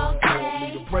phone. Want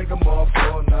me to break them off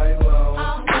all night long.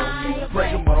 Want me to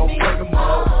break them off, break them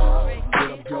off.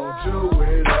 What I'm gonna do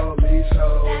with all these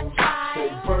hoes? Stay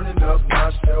burning up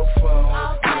my cell phone.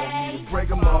 Want me to break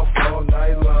them off all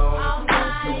night long.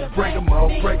 Break them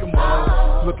off, break them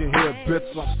off. Look at here,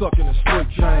 bitch, I'm stuck in a straight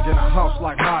gang. In a house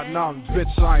like hot now,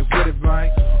 bitch, I ain't with it, man.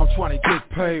 I'm trying to get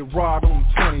paid, ride on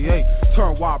the 28.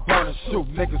 Turn wide, burn and shoot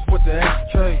niggas with the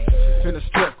SK. In the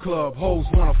strip club, hoes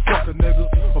wanna fuck a nigga.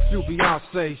 A few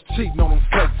Beyonce's cheating on them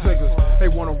fake niggas. They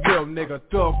want a real nigga,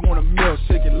 thug want a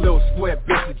milkshake. And little square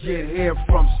bitch to get here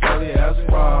from, so yeah,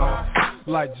 that's right.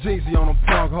 Like Jucee on them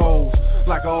punk hoes.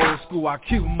 Like old school, I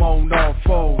keep them on all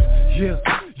fours. Yeah,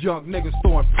 young niggas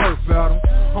throwing perf at them.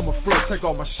 I'ma float, take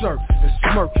off my shirt and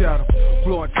smirk at them.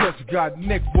 Blowing kisses, got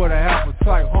Nick with an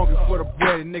appetite. Hungry for the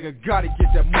bread, and nigga gotta get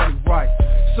that money right.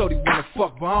 Shorty wanna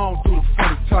fuck, but I don't do the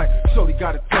funny type. Shorty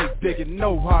gotta think big and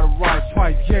know how to ride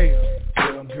pipe, yeah.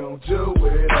 What I'm gonna do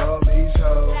with all these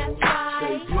hoes?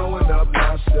 Stay blowing up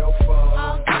my cell phone.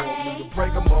 Want me to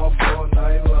break them off all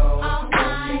night long.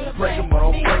 Want me to break them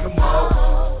off, break them off.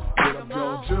 What I'm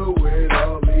gonna do with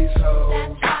all these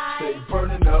hoes? Stay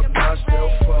burning up my cell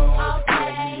phone. Want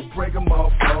me to break them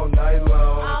off all night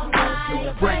long. Want me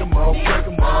to break them off, break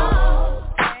them off.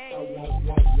 I want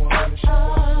one, and she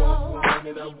want one,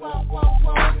 and I want one,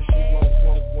 and she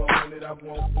want one.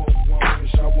 want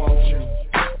it, I want you.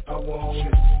 I want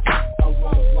it. I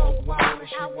want it,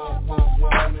 she want it. I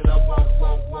want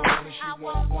it, she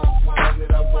want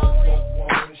it. I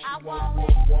want it,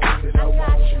 she want it. I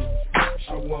want you.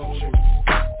 She want you.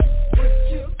 What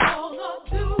you gonna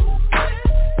do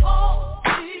with all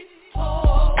these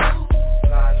hoes?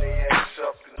 Line their ass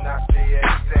up and knock their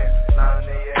ass down. Line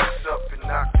their ass up and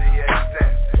knock their ass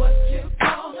down. What you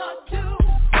gonna do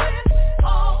with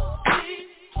all these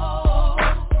hoes?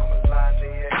 I'ma line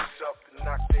their ass up and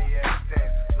knock their ass down.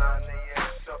 Line their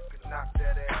ass up and knock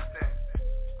that ass down.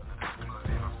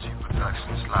 G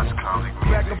Productions, Lots Comic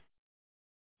Music.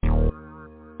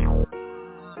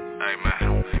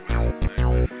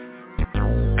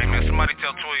 Hey man, somebody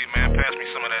tell Tweed, man, pass me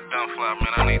some of that dumb fly,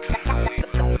 man. I need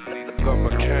The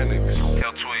Mechanics.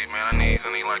 Tell Tweed, man, I need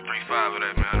like 3-5 of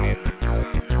that, man. I need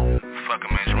fuck it,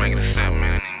 man, just make it a 7,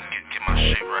 man. I need to get my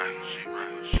shit right.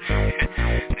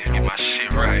 Need to get my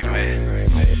shit right, man.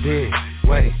 Big,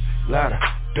 wait, lotta,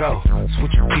 dough. That's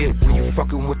what you get when you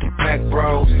fucking with the pack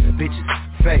bros. Bitches,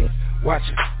 fake, watch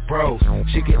it. Bros,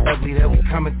 shit get ugly, they'll be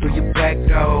coming through your back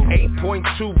door.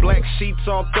 8.2 black sheets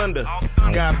all thunder.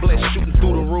 God bless shooting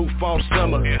through the roof all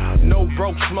summer. No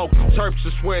broke smoke, Terps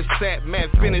is where it's at. Matt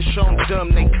finish on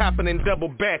dumb, they copping and double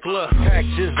back, look. Pack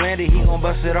just landed, he gon'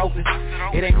 bust it open.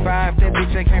 It ain't 5, that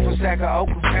bitch that came from Sack of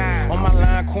Oakland. On my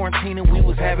line quarantining, we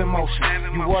was having motion.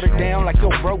 You watered down like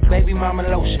your broke baby mama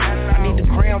lotion. I need the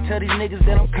crown, tell these niggas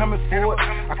that I'm coming for it.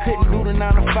 I couldn't do the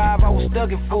 9 to 5, I was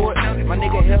thugging for it. My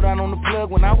nigga held out on the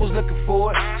plug when I was looking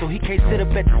for it, so he can't sit up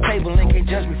at the table and can't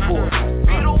judge me for it.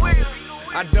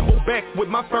 I double back with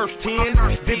my first 10.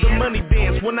 Did the money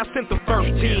dance when I sent the first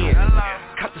 10.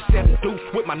 Cut the 7 deuce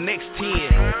with my next 10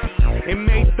 and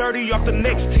made 30 off the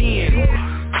next 10.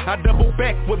 I double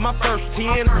back with my first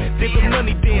 10. Did the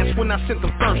money dance when I sent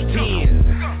the first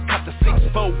 10. Cut the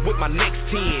 6-4 with my next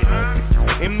 10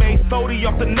 and made 40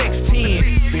 off the next 10.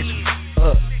 Bitch,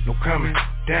 up, no coming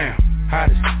down.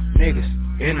 Hottest niggas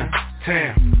in the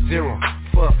town. 0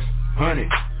 fucks, 100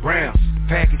 rounds.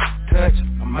 Package touch,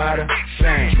 I'm out of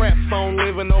shame. Trap phone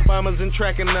living, Obamas and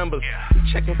tracking numbers.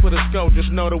 Checking for the scope,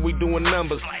 just know that we doing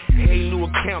numbers. Hey, new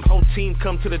account, whole team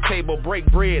come to the table, break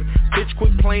bread. Bitch,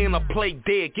 quit playing, I play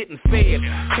dead, getting fed.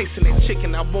 Chasing that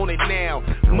chicken, I want it now.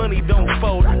 Money don't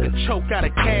fold, I can choke out a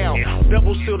cow.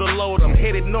 Double seal the load, I'm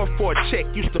headed north for a check.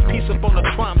 Used to piece up on the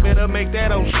twine, better make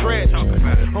that on stretch.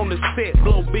 On the set,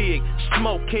 blow big,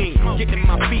 smoke king. Getting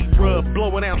my feet rubbed,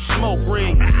 blowing out smoke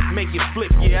ring. Make it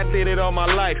flip, yeah, I did it all my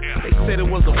life. They said it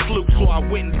was a fluke, so I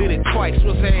went and did it twice.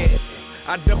 What's that?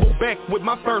 I double back with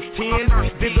my first 10.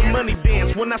 Did the money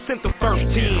dance when I sent the first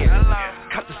 10.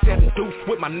 Cut the 7 deuce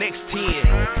with my next 10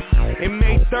 and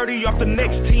made 30 off the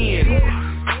next 10.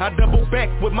 I double back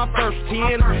with my first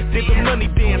 10. Did the money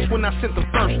dance when I sent the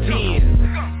first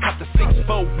 10. Cut the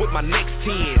 6-4 with my next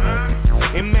 10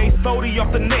 and made 40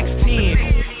 off the next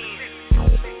 10.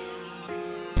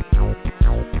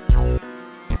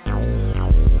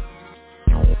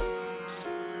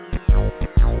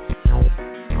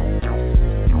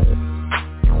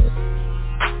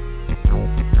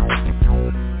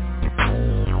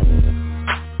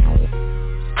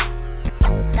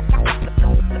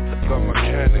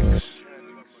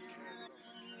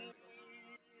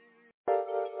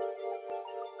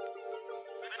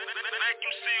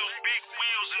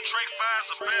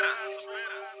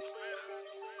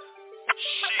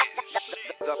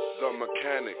 The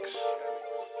Mechanics.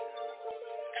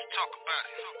 Let's talk about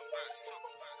it.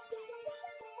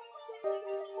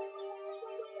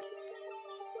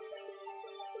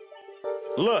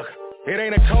 Look, it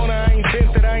ain't a corner, I ain't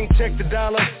bent it, I ain't checked the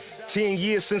dollar. 10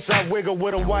 years since I wiggled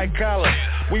with a white collar.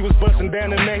 We was busting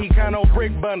down in Mexicano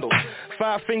brick bundles.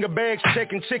 5-finger bags,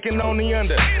 checking chicken on the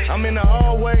under. I'm in the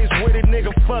hallways with it,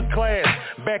 nigga, fuck class.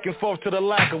 Back and forth to the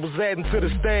locker, was adding to the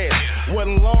stash.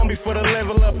 Wasn't long before the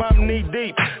level up, I'm knee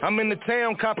deep. I'm in the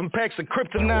town copping packs of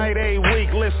kryptonite a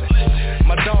week. Listen,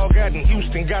 my dog out in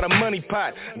Houston got a money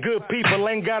pot. Good people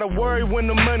ain't gotta worry when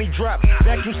the money drop.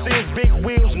 Vacuum seals, big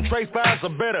wheels, and tray fives are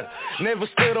better. Never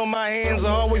stood on my hands, I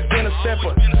always been a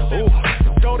stepper.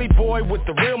 Ooh, Doty boy with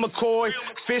the real McCoy.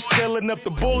 Fish tailing up the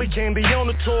bully, candy on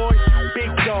the toy. Big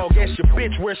dog, ask your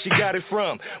bitch where she got it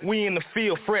from. We in the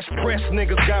field, fresh press,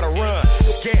 niggas gotta run.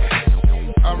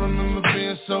 Yeah. I remember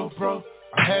being so broke,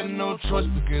 I had no choice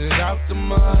to get it out the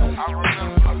mud. I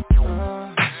remember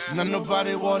now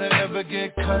nobody wanna ever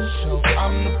get cut, so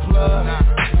I'm the plug.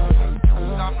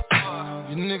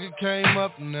 You nigga nigga came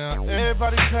up now,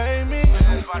 everybody pay me.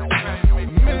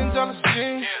 $1 million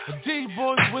scheme, a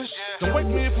D-boy's wish, don't wake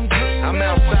me up from dreaming. I'm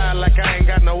outside like I ain't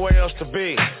got nowhere else to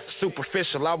be.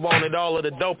 Superficial, I wanted all of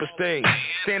the dopest things.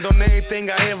 Stand on everything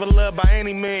I ever loved by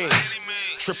any means.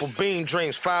 Triple beam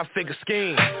dreams, 5-figure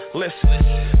scheme. Listen,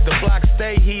 the block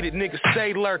stay heated, niggas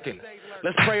stay lurking.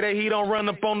 Let's pray that he don't run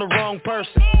up on the wrong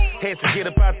person. Had to get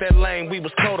up out that lane, we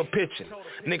was coda pitching.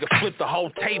 Nigga flip the whole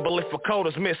table if a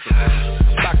coda's missing.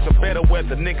 Box of better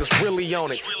weather, niggas really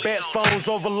on it. Bad phones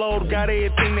overload, got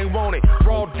everything they wanted.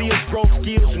 Raw deals, growth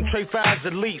skills, and trade fives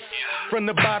at least. From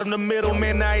the bottom to middle,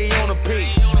 man, now he on a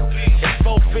piece. It's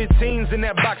 415s in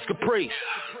that box Caprice.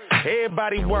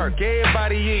 Everybody work,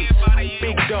 everybody eat.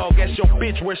 Big dog, that's your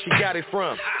bitch, where she got it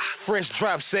from. Fresh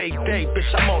drops every day,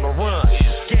 bitch, I'm on the run.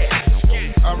 Yeah.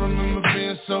 I remember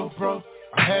being so broke,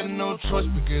 I had no choice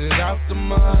but get it out the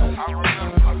mud.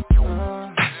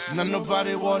 Now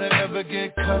nobody wanna ever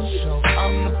get cut, so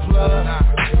I'm the plug.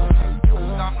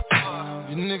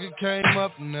 Your nigga came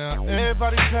up now,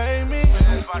 everybody pay me.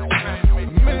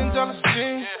 $1 million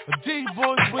scheme, a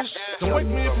D-boy's wish, don't wake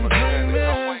me up from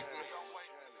dreaming.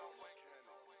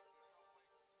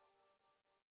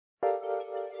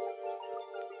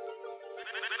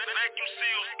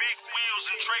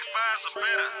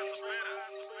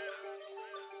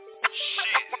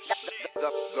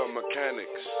 The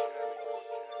mechanics.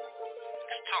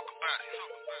 Let's talk about it.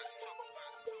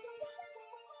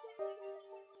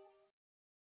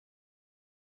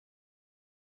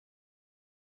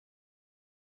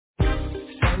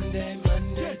 Sunday,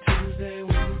 Monday, Tuesday,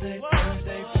 Wednesday,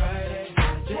 Thursday, Friday.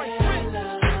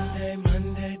 Sunday,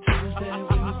 Monday, Tuesday,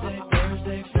 Wednesday,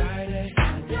 Thursday, Friday.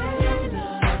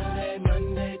 Sunday,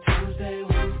 Monday, Tuesday,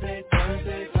 Wednesday,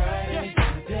 Thursday, Friday.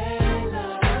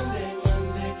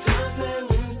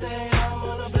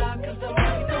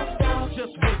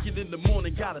 In the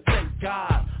morning, gotta thank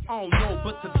God. I don't know,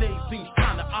 but today seems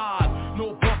kinda odd.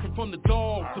 No barking from the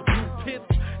dogs, the blue pits.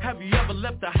 Have you ever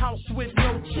left the house with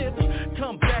no chips?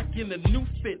 Come back in a new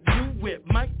fit, new whip.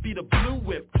 Might be the blue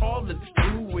whip, call it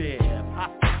blue whip.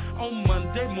 On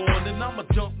Monday morning, I'ma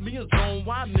dump me a zone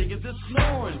while niggas is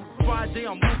snoring. Friday,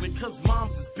 I'm moving cause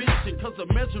mom's is bitching. Cause a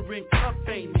measuring cup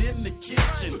ain't in the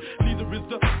kitchen. Neither is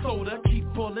the soda, keep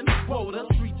pulling quota.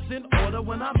 Streets in order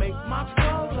when I make my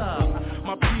quota.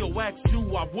 My POX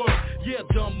do I work. Yeah,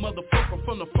 dumb motherfucker,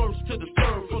 from the first to the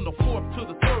third, from the fourth to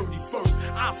the 31st.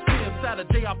 I spend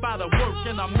Saturday up out of work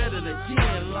and I met it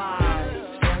again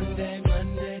live. Sunday,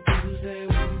 Monday, Tuesday,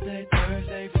 Wednesday,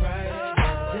 Thursday, Friday.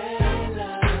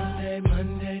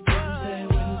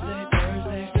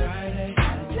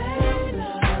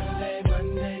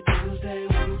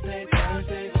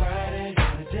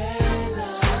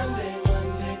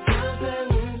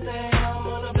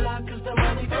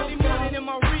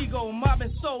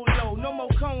 Solo, no more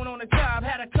cone on the job,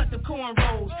 had to cut the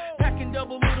cornrows. Packing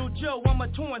double little Joe, I'm a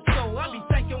torn soul. I be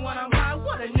thinking when I'm high,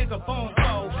 what a nigga bone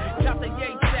for. Got the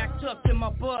yay sack tucked in my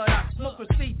bud. I smoke a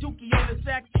C dookie on the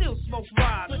sack, still smoke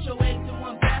ride. Put your eggs in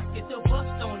one basket, they'll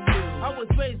bust on you. I was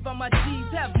raised by my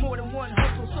G's, have more than one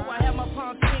hustle. So I had my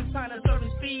palm swing, find a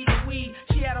certain speed and weed.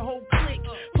 She had a whole clique,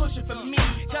 pushing for me.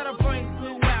 Got her brains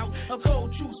blew out, a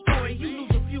cold true story. You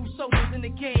lose a few soldiers in the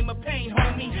game of pain,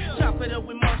 homie. Chop it up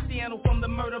with Marciano from the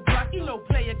murder block. You know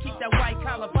player, keep that white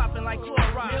collar popping like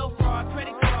chloride. Mail fraud,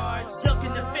 credit cards,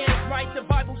 ducking the feds right. The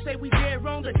Bible say we dead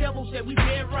wrong, the devil say we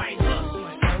dead right.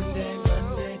 Sunday,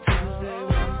 Monday, Tuesday,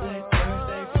 Wednesday,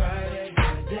 Thursday, Friday.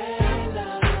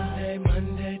 Sunday,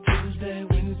 Monday, Tuesday,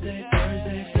 Wednesday,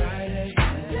 Thursday, Friday.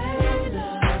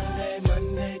 Sunday,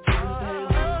 Monday, Tuesday,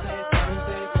 Wednesday,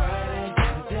 Thursday, Friday.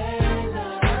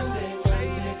 Sunday,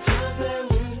 Monday, Tuesday,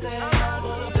 Wednesday, I'm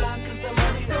on the block 'cause the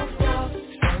money don't stop.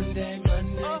 Sunday,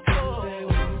 Monday, Tuesday,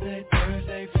 Wednesday,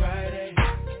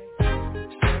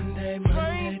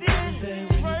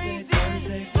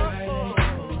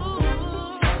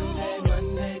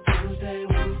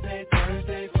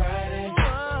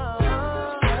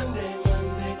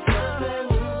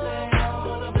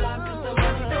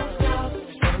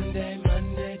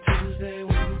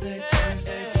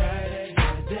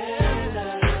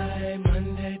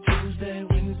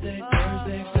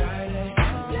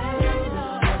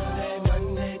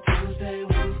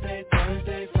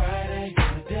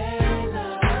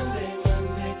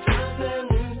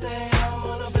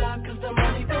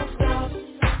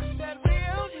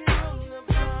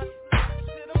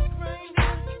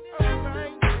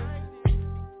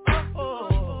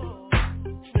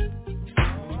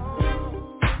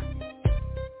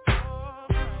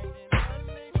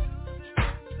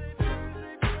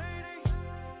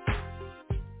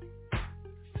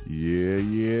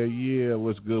 Yeah.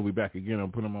 What's good? We back again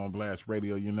on Put 'em on Blast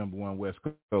Radio, your number one West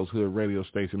Coast hood radio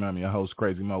station. I'm your host,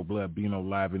 Crazy Mo Blood, Bino,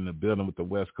 live in the building with the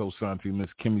West Coast Santi,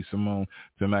 Miss Kimmy Simone.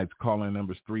 Tonight's calling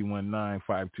number is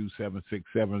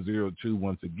 319-527-6702.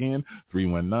 Once again,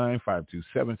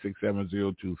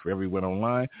 319-527-6702. For everyone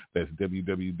online, that's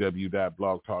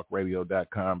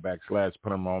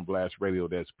www.blogtalkradio.com/Put 'em on Blast Radio.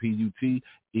 That's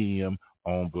PUTEM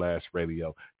on Blast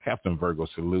Radio. Captain Virgo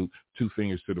salute, 2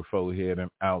 fingers to the forehead and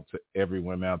out to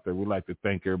everyone out there. We'd like to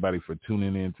thank everybody for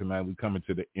tuning in tonight. We're coming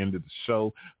to the end of the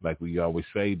show. Like we always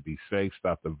say, be safe,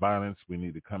 stop the violence. We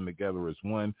need to come together as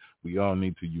one. We all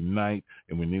need to unite,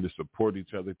 and we need to support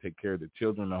each other, take care of the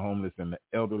children, the homeless, and the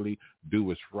elderly. Do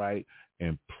what's right,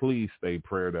 and please stay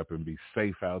prayed up and be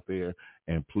safe out there.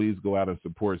 And please go out and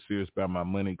support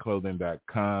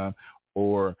SeriousByMyMoneyClothing.com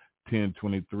or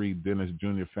 1023 Dennis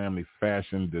Jr. Family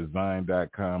Fashion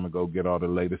Design.com and go get all the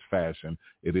latest fashion.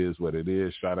 It is what it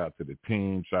is. Shout out to the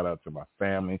team. Shout out to my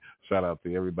family. Shout out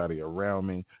to everybody around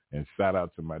me. And shout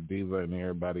out to my diva and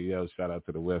everybody else. Shout out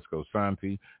to the West Coast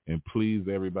Santi. And please,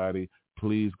 everybody,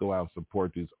 please go out and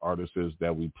support these artists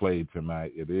that we played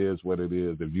tonight. It is what it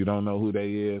is. If you don't know who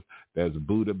they is, that's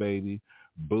Booda Baby,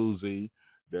 Boosie,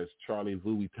 there's Charlie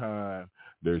Vuitton,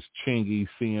 there's Chingy,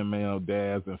 CML,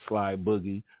 Daz, and Sly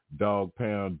Boogie, Dogg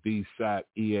Pound, D-Shot,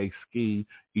 EA Ski,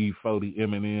 E40,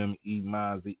 Eminem,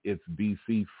 E-Mozzy, it's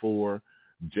DC4,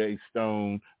 J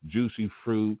Stone, Jucee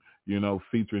Froot,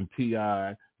 featuring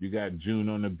T.I. You got June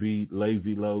on the beat,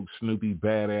 Lazie, Locs, Snoopy,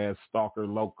 BadAzz, Stalker,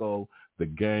 Loko, The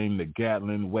Game, The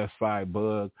Gatlin, Westside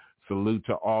Bug. Salute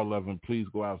to all of them. Please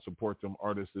go out and support them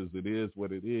artists. It is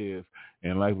what it is.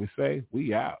 And like we say,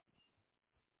 we out.